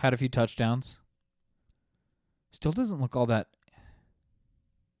has. Had a few touchdowns. Still doesn't look all that...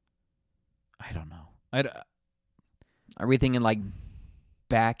 I don't know. Are we thinking like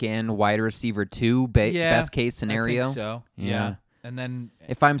back end wide receiver 2, best case scenario? I think so. Yeah. And then...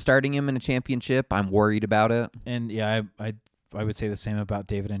 If I'm starting him in a championship, I'm worried about it. And yeah, I would say the same about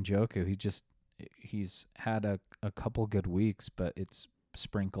David Njoku. He's had a couple good weeks, but it's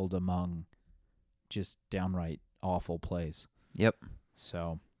sprinkled among just downright awful plays. Yep.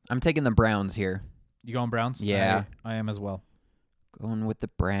 So I'm taking the Browns here. You going Browns? Yeah. I am as well. Going with the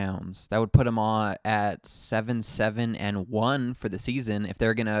Browns. That would put them on at 7-7-1 for the season if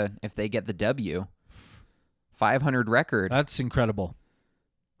they get the W. 500 record. That's incredible.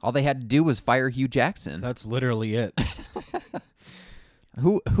 All they had to do was fire Hugh Jackson. That's literally it.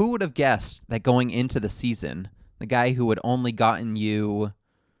 Who would have guessed that going into the season, the guy who had only gotten you,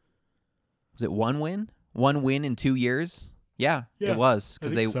 was it one win? One win in 2 years? Yeah, it was.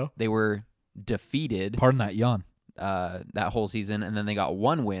 Because they were defeated. Pardon that yawn. That whole season, and then they got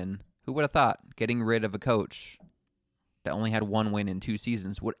one win. Who would have thought getting rid of a coach that only had one win in 2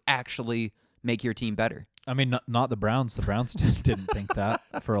 seasons would actually make your team better? I mean, not the Browns. The Browns didn't think that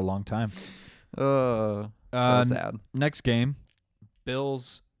for a long time. So sad. Next game.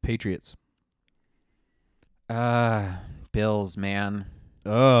 Bills, Patriots. Bills, man.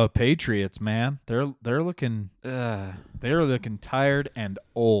 Oh, Patriots, man. They're looking tired and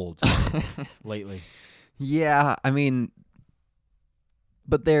old lately. Yeah, I mean,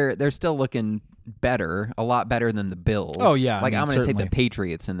 but they're still looking better, a lot better than the Bills. Oh yeah, I'm going to take certainly. the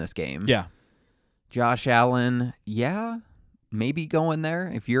Patriots in this game. Yeah. Josh Allen, maybe going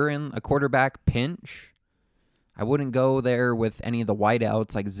there if you're in a quarterback pinch. I wouldn't go there with any of the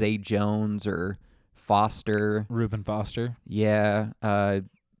wideouts like Zay Jones or Foster. Reuben Foster. Yeah.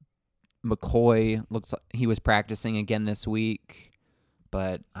 McCoy looks like he was practicing again this week,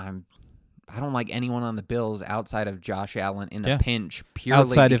 but I don't like anyone on the Bills outside of Josh Allen in a pinch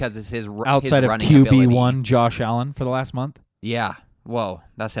purely because it's his running QB1 Josh Allen for the last month. Yeah. Whoa,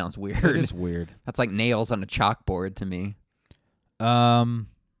 that sounds weird. It is weird. That's like nails on a chalkboard to me.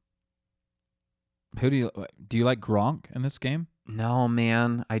 Who do you like Gronk in this game? No,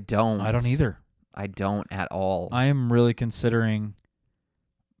 man, I don't. I don't either. I don't at all. I am really considering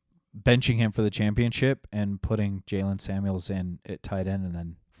benching him for the championship and putting Jalen Samuels in at tight end and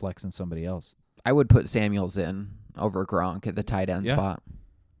then flexing somebody else. I would put Samuels in over Gronk at the tight end spot.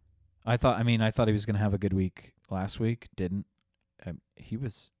 I thought he was going to have a good week last week. Didn't. He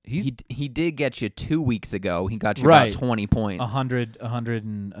did get you 2 weeks ago. He got you about 20 points. 100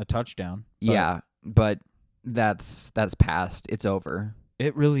 and a touchdown. But that's past. It's over.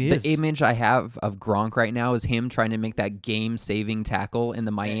 It really is. The image I have of Gronk right now is him trying to make that game-saving tackle in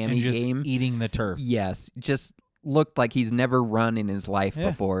the Miami game. Eating the turf. Yes. Just looked like he's never run in his life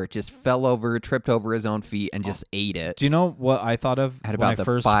before. Just fell over, tripped over his own feet, and just ate it. Do you know what I thought of when I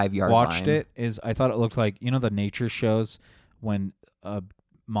first 5-yard watched line. it? Is I thought it looked like, the nature shows when a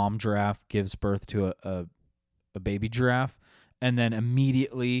mom giraffe gives birth to a baby giraffe, and then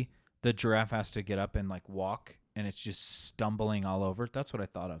immediately the giraffe has to get up and like walk, and it's just stumbling all over. That's what I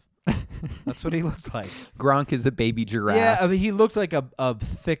thought of. That's what he looks like. Gronk is a baby giraffe. Yeah, I mean, he looks like a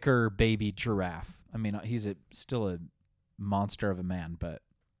thicker baby giraffe. I mean, he's still a monster of a man, but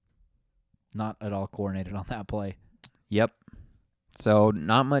not at all coordinated on that play. Yep. So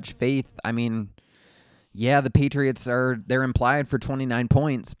not much faith. I mean, yeah, the Patriots they're implied for 29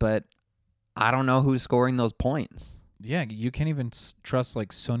 points, but I don't know who's scoring those points. Yeah, you can't even trust like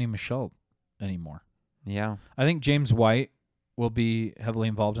Sony Michel anymore. Yeah. I think James White will be heavily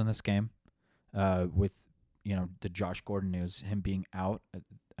involved in this game with, the Josh Gordon news, him being out.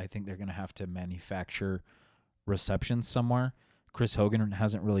 I think they're going to have to manufacture receptions somewhere. Chris Hogan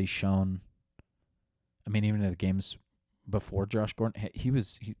hasn't really shown. I mean, even in the games before Josh Gordon, he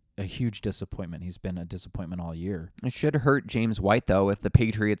was a huge disappointment. He's been a disappointment all year. It should hurt James White, though, if the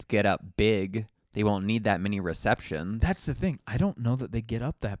Patriots get up big. They won't need that many receptions. That's the thing. I don't know that they get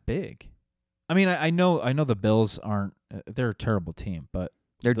up that big. I mean, I know the Bills aren't. They're a terrible team, but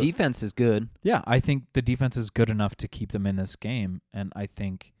their defense is good. Yeah, I think the defense is good enough to keep them in this game, and I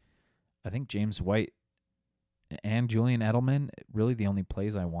think James White and Julian Edelman really the only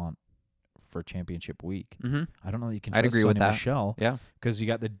plays I want for championship week. Mm-hmm. I don't know that you can. I'd agree with that. Michel, yeah, because you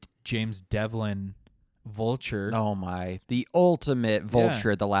got the James Devlin vulture. Oh my, the ultimate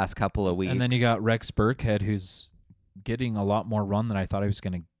vulture the last couple of weeks. And then you got Rex Burkhead, who's getting a lot more run than I thought he was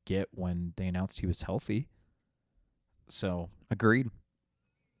going to get when they announced he was healthy. So agreed.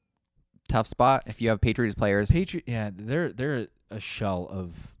 Tough spot if you have Patriots players. They're a shell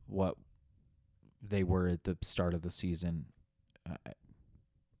of what they were at the start of the season.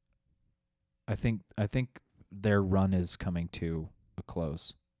 I think their run is coming to a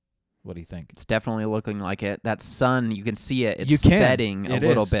close. What do you think? It's definitely looking like it. That sun, you can see it. It's you can. setting a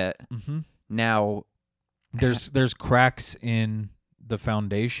little bit. Mm-hmm. Now, there's cracks in the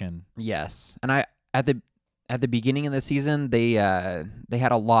foundation. Yes, and at the beginning of the season, they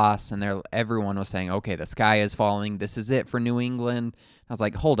had a loss, and everyone was saying, "Okay, the sky is falling. This is it for New England." I was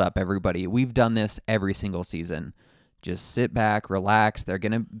like, "Hold up, everybody. We've done this every single season. Just sit back, relax. They're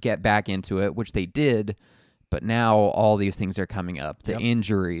gonna get back into it," which they did. But now all these things are coming up. The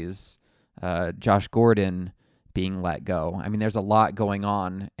injuries, Josh Gordon being let go. I mean, there's a lot going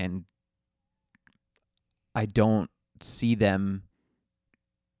on, and I don't see them.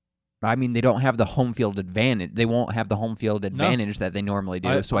 I mean, they don't have the home field advantage. They won't have the home field advantage that they normally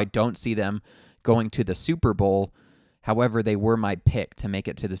do. So I don't see them going to the Super Bowl. However, they were my pick to make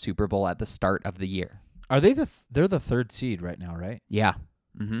it to the Super Bowl at the start of the year. Are they they're the third seed right now, right? Yeah.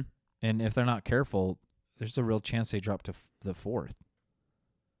 Mm-hmm. And if they're not careful, there's a real chance they drop to the fourth.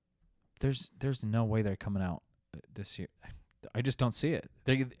 There's no way they're coming out this year. I just don't see it.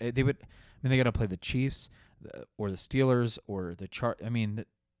 They would. I mean, they got to play the Chiefs or the Steelers or the I mean,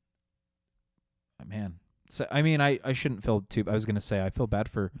 man. So I mean, I shouldn't feel too. I was gonna say I feel bad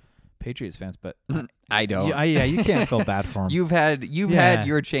for Patriots fans, but I don't. Yeah, you can't feel bad for them. You've had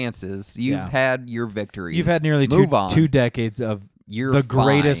your chances. You've had your victories. You've had nearly two decades of the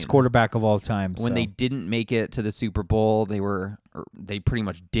greatest quarterback of all time. When they didn't make it to the Super Bowl, they pretty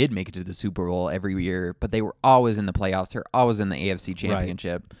much did make it to the Super Bowl every year, but they were always in the playoffs. They're always in the AFC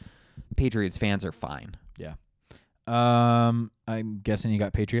Championship. Right. Patriots fans are fine. Yeah. I'm guessing you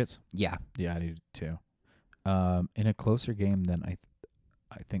got Patriots? Yeah. Yeah, I do too. In a closer game than I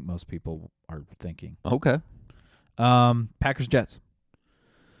think most people are thinking. Okay. Packers Jets.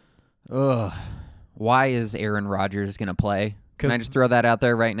 Ugh. Why is Aaron Rodgers going to play? Can I just throw that out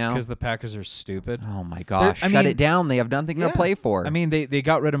there right now? Because the Packers are stupid. Oh, my gosh. Shut it down. They have nothing to play for. I mean, they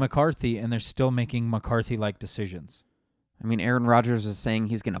got rid of McCarthy, and they're still making McCarthy-like decisions. I mean, Aaron Rodgers was saying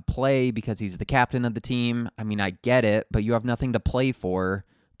he's going to play because he's the captain of the team. I mean, I get it, but you have nothing to play for.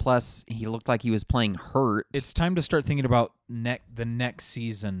 Plus, he looked like he was playing hurt. It's time to start thinking about the next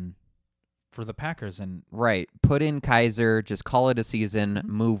season for the Packers. Right. Put in Kaiser, just call it a season,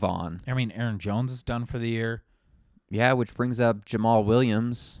 move on. I mean, Aaron Jones is done for the year. Yeah, which brings up Jamal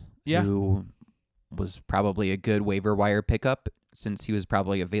Williams, who was probably a good waiver wire pickup since he was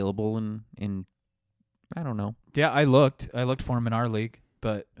probably available in I don't know. Yeah, I looked for him in our league,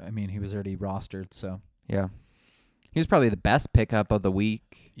 but I mean, he was already rostered, so. Yeah. He was probably the best pickup of the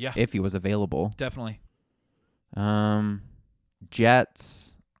week if he was available. Definitely.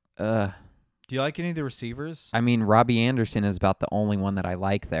 Jets. Do you like any of the receivers? I mean, Robbie Anderson is about the only one that I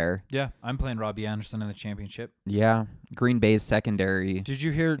like there. Yeah, I'm playing Robbie Anderson in the championship. Yeah, Green Bay's secondary. Did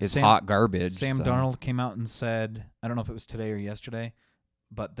you hear is hot garbage? Sam Darnold came out and said, I don't know if it was today or yesterday,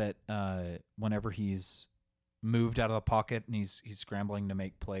 but that whenever he's moved out of the pocket and he's scrambling to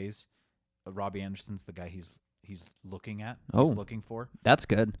make plays, Robbie Anderson's the guy he's he's looking at. Oh. He's looking for. That's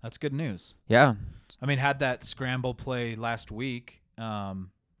good. That's good news. Yeah. I mean, had that scramble play last week,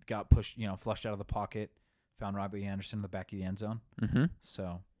 got pushed, flushed out of the pocket, found Robbie Anderson in the back of the end zone. Mm-hmm.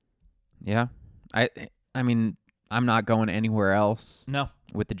 So, yeah. I mean, I'm not going anywhere else. No.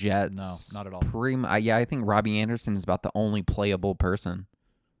 With the Jets. No, not at all. I think Robbie Anderson is about the only playable person.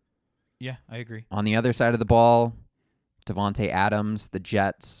 Yeah, I agree. On the other side of the ball, Devontae Adams, the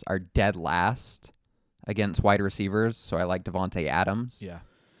Jets are dead last against wide receivers, so I like Devontae Adams. Yeah.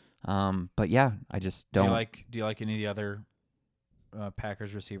 But yeah, I just don't. Do you like any of the other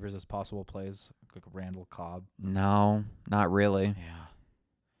Packers receivers as possible plays, like Randall Cobb? No, not really. Yeah.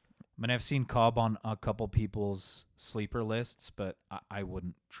 I mean, I've seen Cobb on a couple people's sleeper lists, but I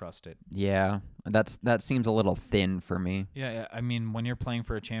wouldn't trust it. Yeah, that seems a little thin for me. Yeah, I mean, when you're playing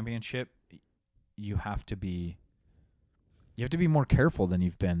for a championship, you have to be more careful than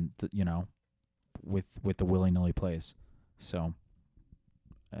you've been, with the willy-nilly plays. So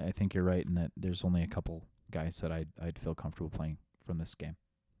I think you're right in that there's only a couple guys that I'd feel comfortable playing from this game.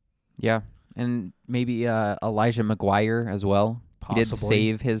 Yeah, and maybe Elijah McGuire as well. Possibly.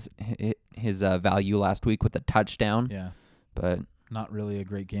 He did save his value last week with a touchdown. Yeah, but not really a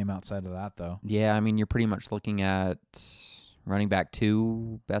great game outside of that, though. Yeah, I mean, you're pretty much looking at running back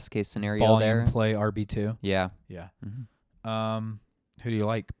 2, best case scenario Volume there. play RB2. Yeah. Yeah. Mm-hmm. Who do you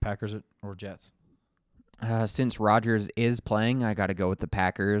like, Packers or Jets? Since Rodgers is playing, I got to go with the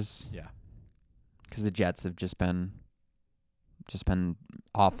Packers. Yeah. Because the Jets have just been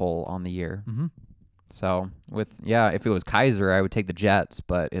awful on the year. Mm-hmm. So if it was Kaiser, I would take the Jets,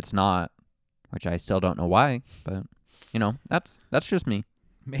 but it's not, which I still don't know why. But that's just me.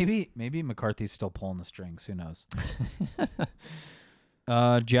 Maybe McCarthy's still pulling the strings. Who knows?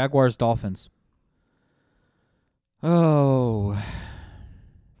 Jaguars Dolphins. Oh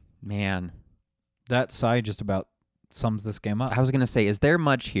man, that side just about sums this game up. I was gonna say, is there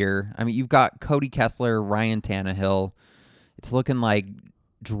much here? I mean, you've got Cody Kessler, Ryan Tannehill. It's looking like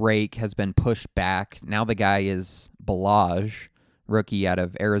Drake has been pushed back. Now the guy is Balaj, rookie out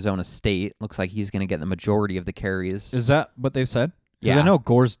of Arizona State. Looks like he's going to get the majority of the carries. Is that what they've said? Yeah. I know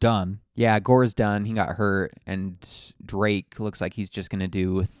Gore's done. Yeah, Gore's done. He got hurt. And Drake looks like he's just going to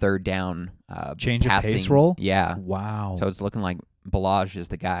do third down change passing. Of pace roll? Yeah. Wow. So it's looking like Balaj is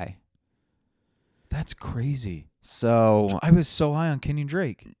the guy. That's crazy. So I was so high on Kenyon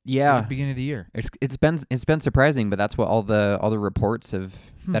Drake. Yeah, at the beginning of the year. It's been surprising, but that's what all the reports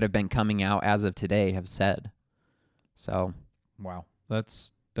that have been coming out as of today have said. So wow,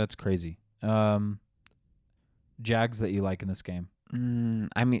 that's crazy. Jags that you like in this game?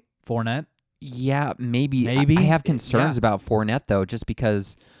 I mean, Fournette. Yeah, maybe. I have concerns about Fournette though, just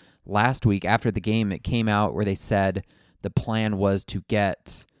because last week after the game it came out where they said the plan was to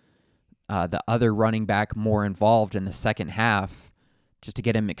get the other running back more involved in the second half just to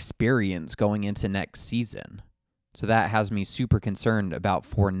get him experience going into next season. So that has me super concerned about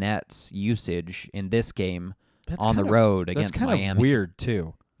Fournette's usage in this game on the road against Miami. That's kind of weird,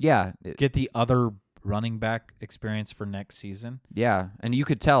 too. Yeah. Get the other running back experience for next season. Yeah, and you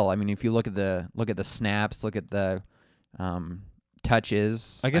could tell. I mean, if you look at the snaps, look at the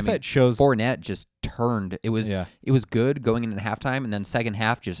touches. I guess that shows Fournette just turned. It was good going into halftime, and then second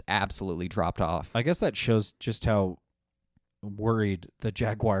half just absolutely dropped off. I guess that shows just how worried the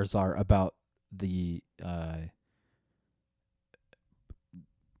Jaguars are about the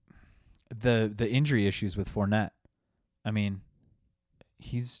injury issues with Fournette. I mean,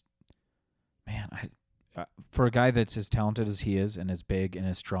 for a guy that's as talented as he is and as big and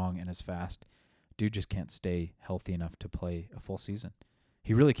as strong and as fast, dude just can't stay healthy enough to play a full season.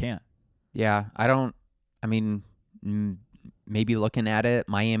 He really can't. Yeah, maybe looking at it,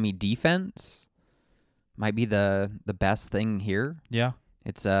 Miami defense might be the best thing here. Yeah.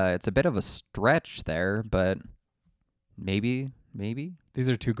 It's a bit of a stretch there, but maybe. These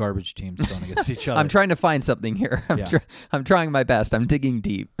are two garbage teams going against each other. I'm trying to find something here. I'm trying my best. I'm digging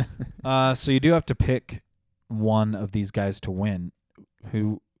deep. So you do have to pick one of these guys to win.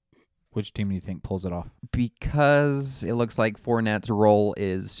 Which team do you think pulls it off? Because it looks like Fournette's role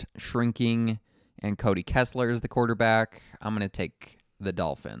is shrinking and Cody Kessler is the quarterback, I'm going to take the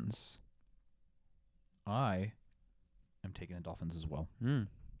Dolphins. I am taking the Dolphins as well.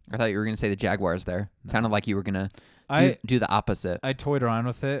 I thought you were going to say the Jaguars there. It sounded like you were going to do the opposite. I toyed around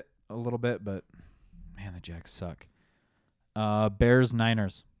with it a little bit, but man, the Jags suck. Bears,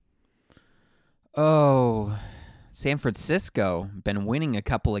 Niners. Oh, San Francisco been winning a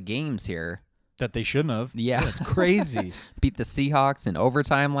couple of games here. That they shouldn't have. Yeah. It's crazy. Beat the Seahawks in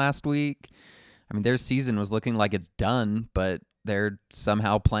overtime last week. I mean, their season was looking like it's done, but they're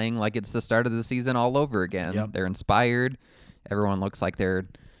somehow playing like it's the start of the season all over again. Yep. They're inspired. Everyone looks like they're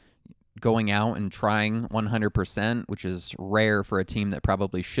going out and trying 100%, which is rare for a team that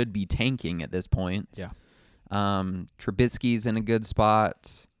probably should be tanking at this point. Yeah. Trubisky's in a good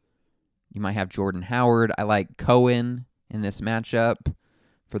spot. You might have Jordan Howard. I like Cohen in this matchup.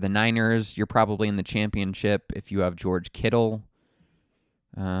 For the Niners, you're probably in the championship if you have George Kittle.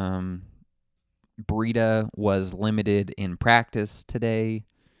 Breida was limited in practice today.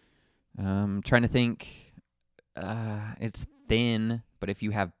 Trying to think. It's thin, but if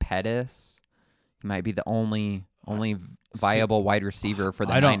you have Pettis, he might be the only viable wide receiver for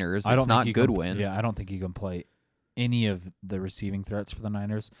the Niners. It's not Goodwin. Yeah, I don't think you can play any of the receiving threats for the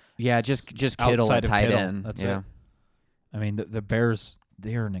Niners. Yeah, just Kittle at tight end. That's it. I mean, the Bears,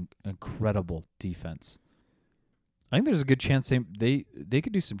 they are an incredible defense. I think there's a good chance they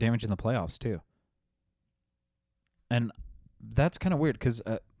could do some damage in the playoffs too. And that's kind of weird because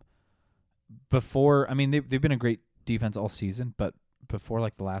before, I mean, they've been a great defense all season, but before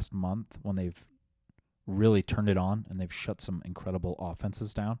like the last month when they've really turned it on and they've shut some incredible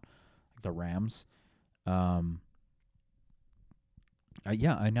offenses down, like the Rams. I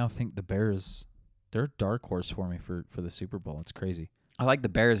now think the Bears, they're a dark horse for me for the Super Bowl. It's crazy. I like the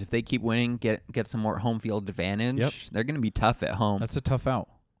Bears. If they keep winning, get some more home field advantage, they're going to be tough at home. That's a tough out.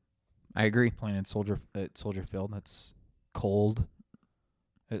 I agree. Playing in Soldier Field, that's cold.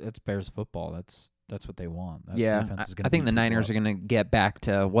 It's Bears football. That's what they want. That defense is gonna I think the beat people Niners up. are going to get back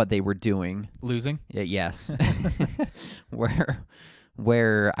to what they were doing. Losing? Yes.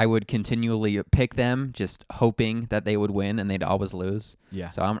 Where I would continually pick them, just hoping that they would win, and they'd always lose. Yeah.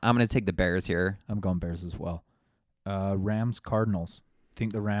 So I'm going to take the Bears here. I'm going Bears as well. Rams Cardinals.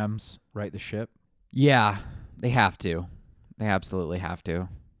 Think the Rams right the ship? Yeah, they have to. They absolutely have to.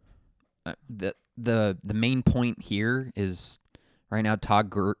 The main point here is right now Todd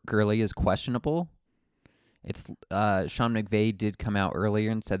Gurley is questionable. It's Sean McVay did come out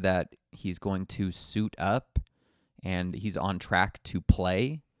earlier and said that he's going to suit up and he's on track to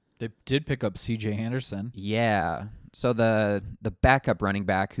play. They did pick up C.J. Anderson. Yeah. So the backup running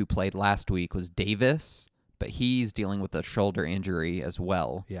back who played last week was Davis, but he's dealing with a shoulder injury as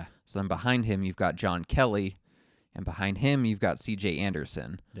well. Yeah. So then behind him you've got John Kelly, and behind him you've got C.J.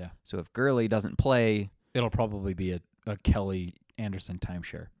 Anderson. Yeah. So if Gurley doesn't play, it'll probably be a Kelly Anderson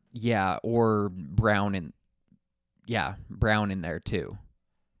timeshare. Yeah, or Brown in there too,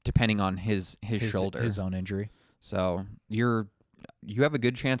 depending on his shoulder, his own injury. So you have a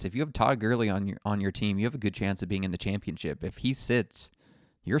good chance if you have Todd Gurley on your team. You have a good chance of being in the championship. If he sits,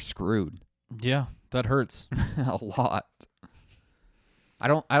 you're screwed. Yeah, that hurts a lot. I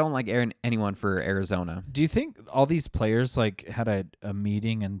don't like anyone for Arizona. Do you think all these players like had a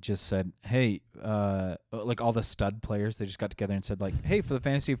meeting and just said, "Hey, like all the stud players, they just got together and said like, "Hey, for the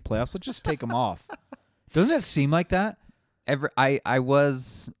fantasy playoffs, let's just take them off." Doesn't it seem like that? I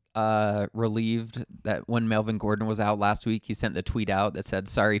was relieved that when Melvin Gordon was out last week, he sent the tweet out that said,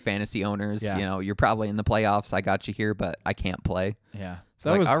 "Sorry, fantasy owners, you're probably in the playoffs. I got you here, but I can't play." Yeah,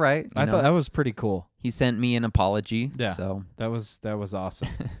 that was all right. I thought that was pretty cool. He sent me an apology. Yeah, so that was awesome.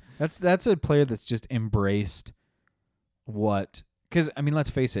 that's a player that's just embraced what, because I mean, let's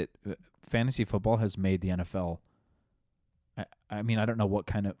face it, fantasy football has made the NFL. I mean, I don't know what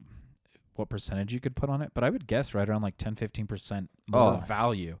percentage you could put on it, but I would guess right around like 10-15% more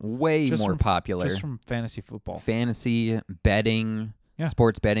value. Way just more popular. Just from fantasy football. Fantasy betting,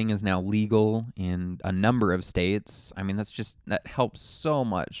 sports betting is now legal in a number of states. I mean, that helps so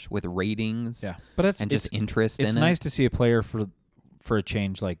much with ratings. Yeah, but it's interest in it. It's nice to see a player for a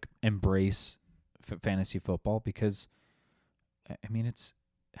change like embrace fantasy football, because I mean, it's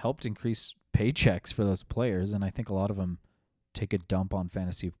helped increase paychecks for those players, and I think a lot of them take a dump on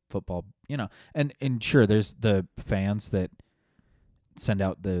fantasy football, and sure, there's the fans that send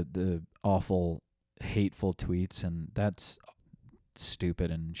out the awful, hateful tweets, and that's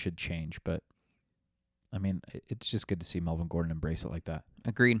stupid and should change. But I mean, it's just good to see Melvin Gordon embrace it like that.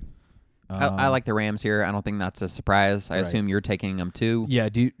 Agreed. I like the Rams here. I don't think that's a surprise. I assume you're taking them too. Yeah.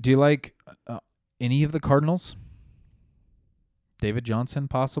 Do you like any of the Cardinals? David Johnson,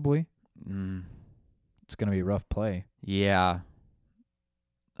 possibly. It's gonna be a rough play. Yeah.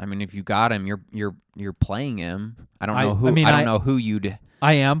 I mean, if you got him, you're playing him. I don't know who. I don't know who you'd.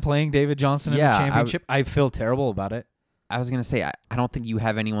 I am playing David Johnson in the championship. I feel terrible about it. I was gonna say I don't think you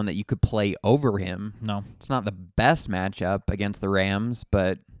have anyone that you could play over him. No, it's not the best matchup against the Rams,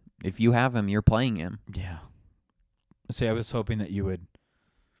 but if you have him, you're playing him. Yeah. See, I was hoping that you would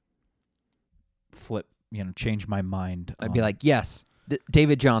flip, change my mind. I'd be like, yes,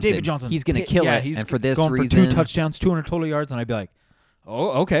 David Johnson. He's going to kill it. He's and for this going reason, for 2 touchdowns, 200 total yards, and I'd be like,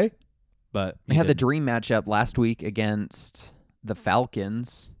 oh, okay. But they had the dream matchup last week against the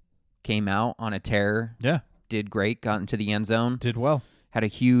Falcons. Came out on a tear. Yeah. Did great. Got into the end zone. Did well. Had a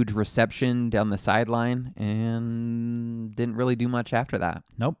huge reception down the sideline and didn't really do much after that.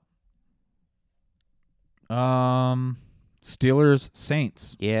 Nope. Steelers,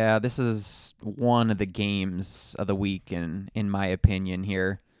 Saints. Yeah, this is one of the games of the week, in my opinion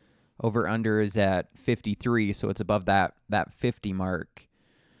here. Over-under is at 53, so it's above that 50 mark.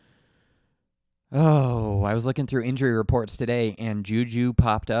 Oh, I was looking through injury reports today, and Juju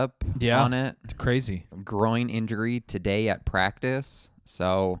popped up on it. It's crazy. Groin injury today at practice,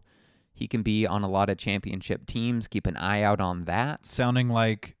 so he can be on a lot of championship teams. Keep an eye out on that. Sounding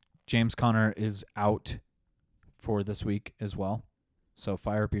like James Conner is out for this week as well. So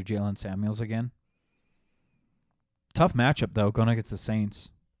fire up your Jalen Samuels again. Tough matchup, though, going against the Saints.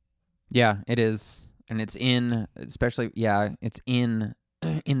 Yeah, it is. And it's in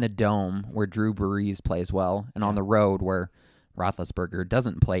the Dome where Drew Brees plays well, and on the road where Roethlisberger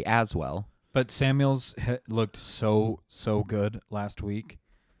doesn't play as well. But Samuels looked so good last week.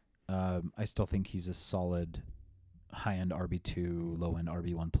 I still think he's a solid high-end RB2, low-end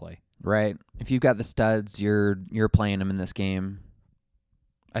RB1 play. Right. If you've got the studs, you're playing him in this game.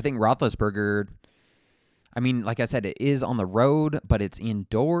 I think Roethlisberger, I mean, like I said, it is on the road, but it's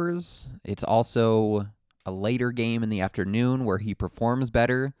indoors. It's also a later game in the afternoon where he performs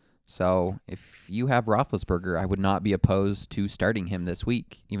better. So if you have Roethlisberger, I would not be opposed to starting him this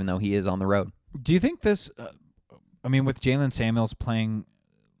week, even though he is on the road. Do you think this, with Jalen Samuels playing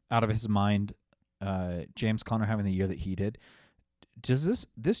out of his mind, James Conner having the year that he did, does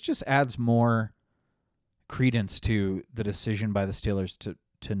this just adds more credence to the decision by the Steelers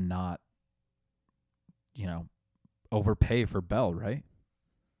to not, overpay for Bell, right?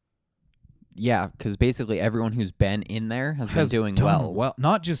 Yeah, because basically everyone who's been in there has been doing well.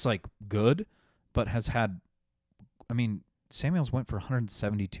 Not just like good, but has had. I mean, Samuels went for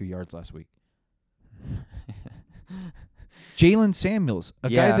 172 yards last week. Jalen Samuels, a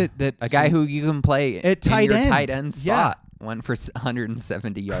guy who you can play at tight in your end. tight end spot, went for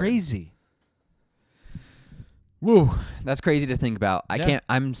 170 yards. Crazy. Woo, that's crazy to think about.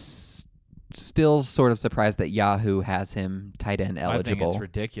 I'm still sort of surprised that Yahoo has him tight end eligible. I think it's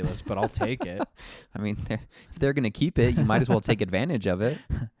ridiculous, but I'll take it. I mean, if they're going to keep it, you might as well take advantage of it.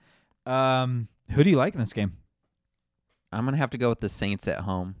 Who do you like in this game? I'm going to have to go with the Saints at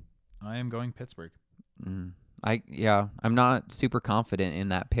home. I am going Pittsburgh. I'm not super confident in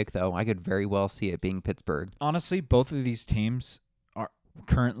that pick, though. I could very well see it being Pittsburgh. Honestly, both of these teams are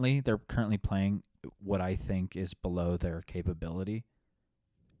currently playing what I think is below their capability.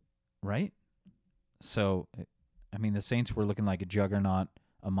 Right? So, I mean, the Saints were looking like a juggernaut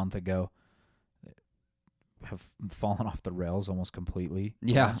a month ago. Have fallen off the rails almost completely.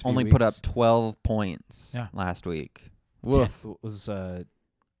 Yeah, only put up 12 points last week. Woof. Was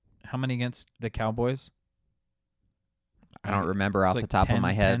how many against the Cowboys? I don't remember off the top of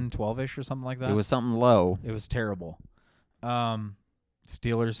my head. 10, 12-ish or something like that. It was something low. It was terrible.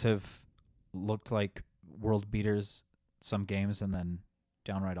 Steelers have looked like world beaters some games and then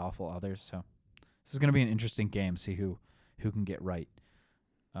downright awful others. So this is going to be an interesting game. See who can get right.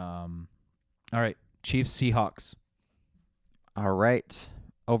 All right, Chiefs Seahawks. All right,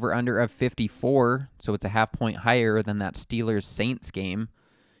 over under of 54. So it's a half point higher than that Steelers Saints game.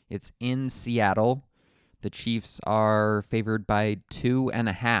 It's in Seattle. The Chiefs are favored by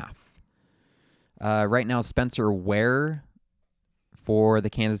 2.5. Right now, Spencer Ware for the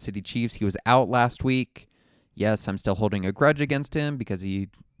Kansas City Chiefs. He was out last week. Yes, I'm still holding a grudge against him because he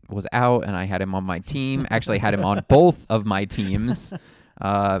was out and I had him on my team. Actually, I had him on both of my teams.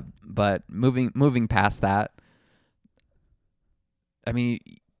 But moving past that, I mean,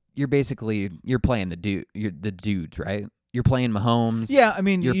 you're playing the dudes, right? You're playing Mahomes. Yeah, I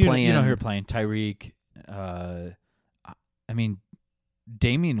mean, you're playing. You know who you're playing. Tyreek. I mean,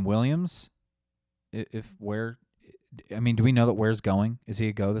 Damian Williams. Do we know that Ware's going? Is he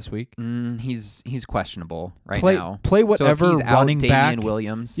a go this week? He's questionable now. Play whatever so if he's running out, back. Damian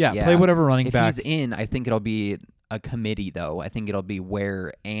Williams. Yeah, play whatever running if back. If he's in, I think it'll be a committee, though. I think it'll be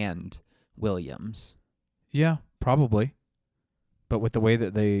Ware and Williams. Yeah, probably. But with the way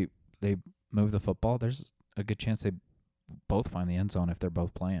that they move the football, there's a good chance they both find the end zone if they're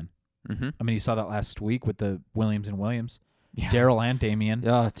both playing. Mm-hmm. I mean, you saw that last week with the Williams and Williams. Yeah. Daryl and Damian.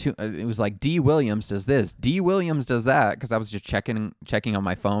 It was like D. Williams does this, D. Williams does that, because I was just checking on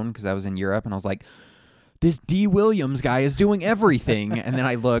my phone because I was in Europe, and I was like, this D. Williams guy is doing everything. And then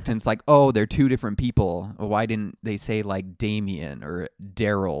I looked, and it's like, oh, they're two different people. Why didn't they say like Damien or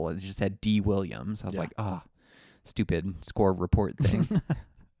Daryl? It just said D. Williams. I was like, oh, stupid score report thing.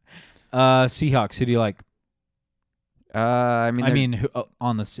 Seahawks. Who do you like? I mean, who,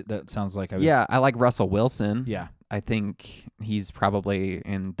 on the that sounds like I was. yeah, I like Russell Wilson. Yeah. I think he's probably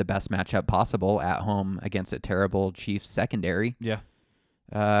in the best matchup possible at home against a terrible Chiefs secondary. Yeah.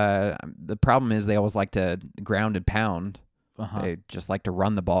 The problem is they always like to ground and pound. Uh-huh. They just like to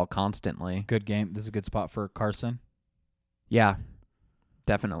run the ball constantly. Good game. This is a good spot for Carson. Yeah,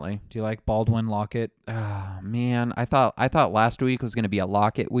 definitely. Do you like Baldwin, Lockett? Man, I thought last week was going to be a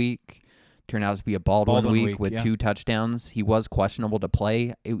Lockett week. Turned out to be a Baldwin week with 2 touchdowns. He was questionable to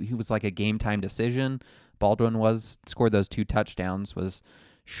play. He was like a game time decision. Baldwin scored those 2 touchdowns, was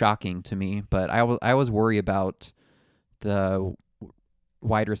shocking to me. But I was worried about the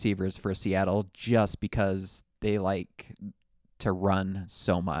wide receivers for Seattle just because they like to run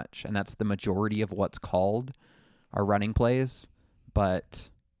so much, and that's the majority of what's called our running plays. But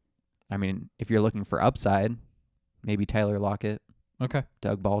I mean, if you're looking for upside, maybe Tyler Lockett, Okay.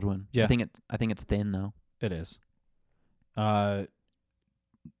 Doug Baldwin. Yeah. I think it's thin though. It is. Who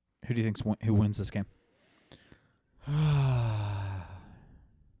do you think who wins this game?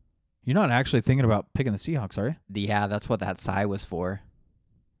 You're not actually thinking about picking the Seahawks, are you? Yeah, that's what that sigh was for.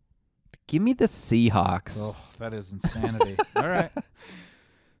 Give me the Seahawks. Oh, that is insanity. All right.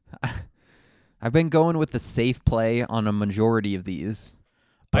 I've been going with the safe play on a majority of these.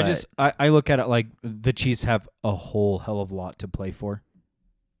 I look at it like the Chiefs have a whole hell of a lot to play for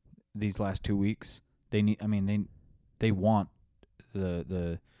these last 2 weeks. They want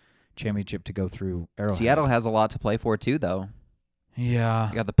the championship to go through Arrowhead. Seattle has a lot to play for too, though. Yeah.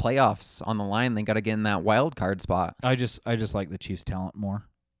 They got the playoffs on the line. They got to get in that wild card spot. I just like the Chiefs' talent more,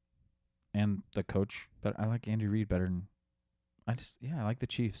 and the coach. But I like Andy Reid better than. I like the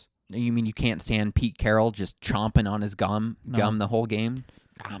Chiefs. You mean you can't stand Pete Carroll just chomping on his gum the whole game?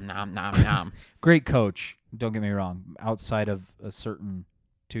 Nom, nom, nom. Great coach. Don't get me wrong. Outside of a certain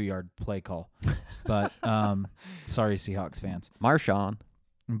 2-yard play call, but sorry, Seahawks fans. Marshawn.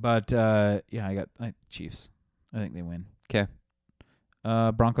 But I got Chiefs. I think they win. Okay.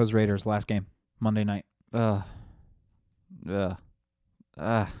 Broncos Raiders last game Monday night. Do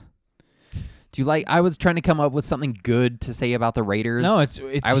you like? I was trying to come up with something good to say about the Raiders. No, it's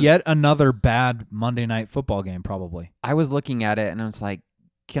yet another bad Monday night football game. Probably. I was looking at it and I was like,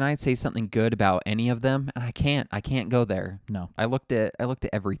 can I say something good about any of them? And I can't. I can't go there. No. I looked at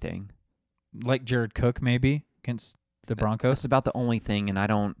everything. Like Jared Cook maybe against the Broncos. That's about the only thing, and I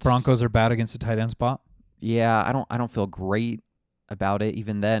don't. Broncos are bad against the tight end spot. Yeah, I don't feel great about it.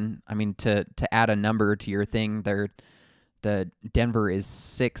 Even then, I mean, to add a number to your thing, the Denver is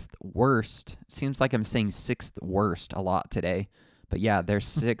 6th worst. Seems like I'm saying 6th worst a lot today, but yeah, they're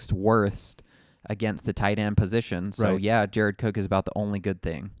 6th worst against the tight end position. So right. Yeah, Jared Cook is about the only good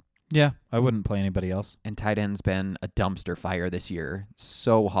thing. Yeah, I wouldn't play anybody else. And tight end's been a dumpster fire this year.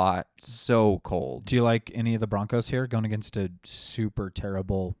 So hot, so cold. Do you like any of the Broncos here going against a super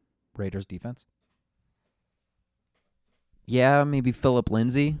terrible Raiders defense? Yeah, maybe Phillip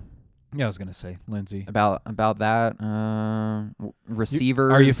Lindsay. Yeah, I was gonna say Lindsay. About that.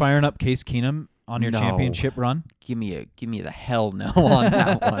 Receivers. Are you firing up Case Keenum on your No. championship run? Give me the hell no on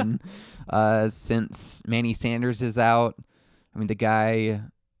that one. Since Manny Sanders is out, I mean the guy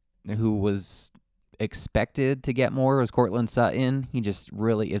who was expected to get more was Cortland Sutton. He just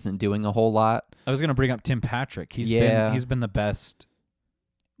really isn't doing a whole lot. I was gonna bring up Tim Patrick. He's been the best,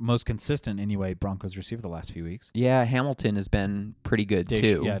 most consistent anyway Broncos receiver the last few weeks. Yeah, Hamilton has been pretty good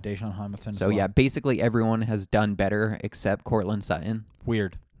too. Yeah, Deshaun Hamilton. So as well. yeah, basically everyone has done better except Cortland Sutton.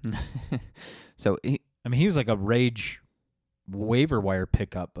 Weird. So he was like a rage waiver wire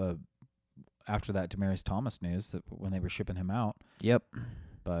pickup after that Demaryius Thomas news that when they were shipping him out. Yep.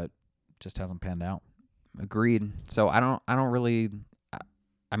 But just hasn't panned out. Agreed. So I don't really.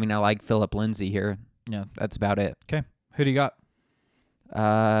 I mean, I like Phillip Lindsay here. Yeah, that's about it. Okay, who do you got?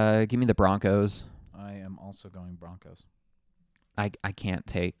 Give me the Broncos. I am also going Broncos. I can't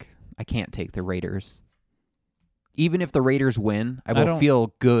take the Raiders. Even if the Raiders win, I will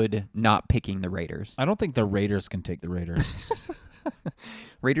feel good not picking the Raiders. I don't think the Raiders can take the Raiders.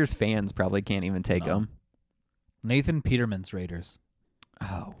 Raiders fans probably can't even take them. Nathan Peterman's Raiders.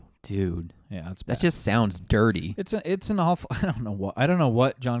 Oh, dude. Yeah, that's bad. That just sounds dirty. It's an awful. I don't know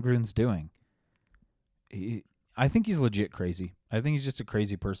what John Gruden's doing. I think he's legit crazy. I think he's just a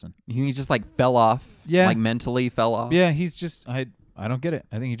crazy person. He just like fell off. Yeah, like mentally fell off. Yeah, he's just I don't get it.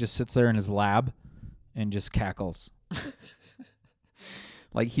 I think he just sits there in his lab and just cackles.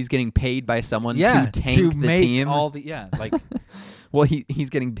 Like he's getting paid by someone Yeah, to tank the make team. like Well, he's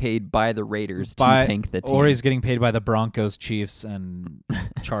getting paid by the Raiders to tank the team. or he's getting paid by the Broncos, Chiefs, and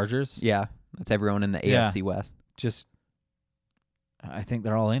Chargers. Yeah, that's everyone in the Yeah. AFC West. Just, I think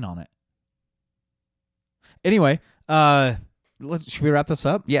they're all in on it. Anyway, should we wrap this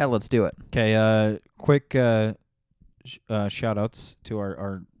up? Yeah, let's do it. Okay, quick shout outs to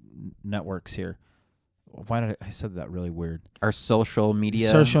our networks here. Why did I said that really weird? Our social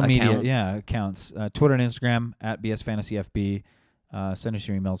media accounts. Twitter and Instagram at BSFantasyFB. Send us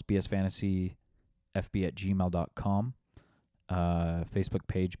your emails, bsfantasyfb@gmail.com. Facebook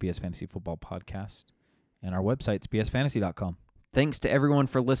page, BS Fantasy Football Podcast. And our website's bsfantasy.com. Thanks to everyone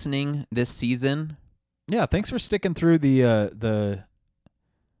for listening this season. Yeah, thanks for sticking through the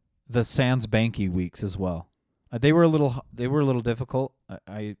Sans Behnke weeks as well. They were a little difficult.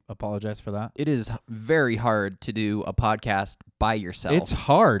 I apologize for that. It is very hard to do a podcast by yourself. It's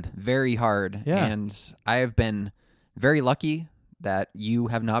hard. Very hard. Yeah. And I have been very lucky that you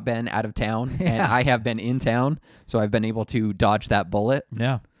have not been out of town and Yeah. I have been in town, so I've been able to dodge that bullet.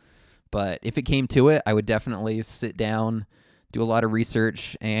 Yeah. But if it came to it, I would definitely sit down, do a lot of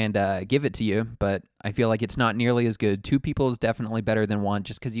research, and give it to you. But I feel like it's not nearly as good. Two people is definitely better than one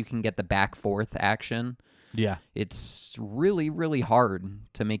just because you can get the back-forth action. Yeah. It's really, really hard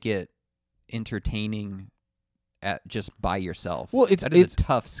to make it entertaining at just by yourself. Well, that is a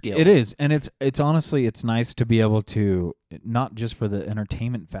tough skill. It is, and it's honestly it's nice to be able to not just for the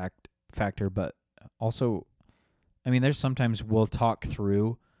entertainment factor, but also, I mean, there's sometimes we'll talk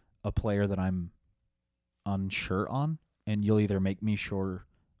through a player that I'm unsure on, and you'll either make me sure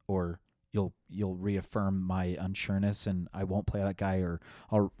or you'll reaffirm my unsureness, and I won't play that guy, or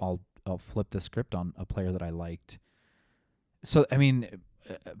I'll flip the script on a player that I liked. So I mean,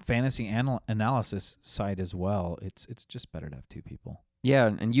 fantasy analysis side as well. It's just better to have two people. Yeah,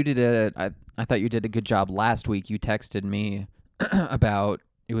 and you did I thought you did a good job last week. You texted me about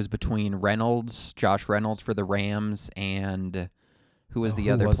it was between Josh Reynolds for the Rams, and who was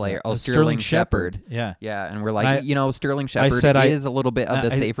the other player? That? Oh, Sterling Shepard. Yeah. Yeah, and we're like, Sterling Shepard said is a little bit of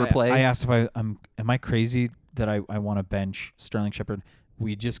the safer play. I asked if am I crazy that I want to bench Sterling Shepard?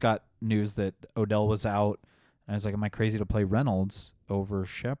 We just got news that Odell was out, and I was like, am I crazy to play Reynolds over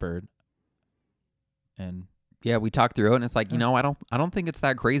Shepard? And yeah, we talked through it, and it's like, I don't think it's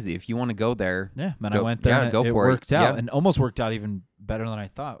that crazy. If you want to go there, yeah, man, I went there. Yeah, and go it for it. Worked out, Yeah. and almost worked out even better than I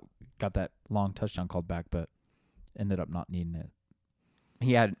thought. Got that long touchdown called back, but ended up not needing it.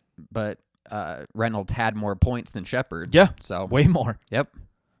 Reynolds had more points than Shepard. Yeah, so way more. Yep.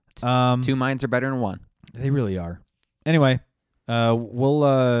 Two minds are better than one. They really are. Anyway,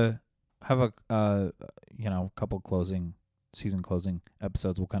 we'll have a couple season closing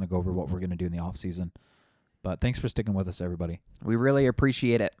episodes. We'll kind of go over what we're going to do in the off season. But thanks for sticking with us, everybody. We really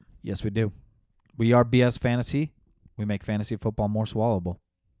appreciate it. Yes, we do. We are BS Fantasy. We make fantasy football more swallowable.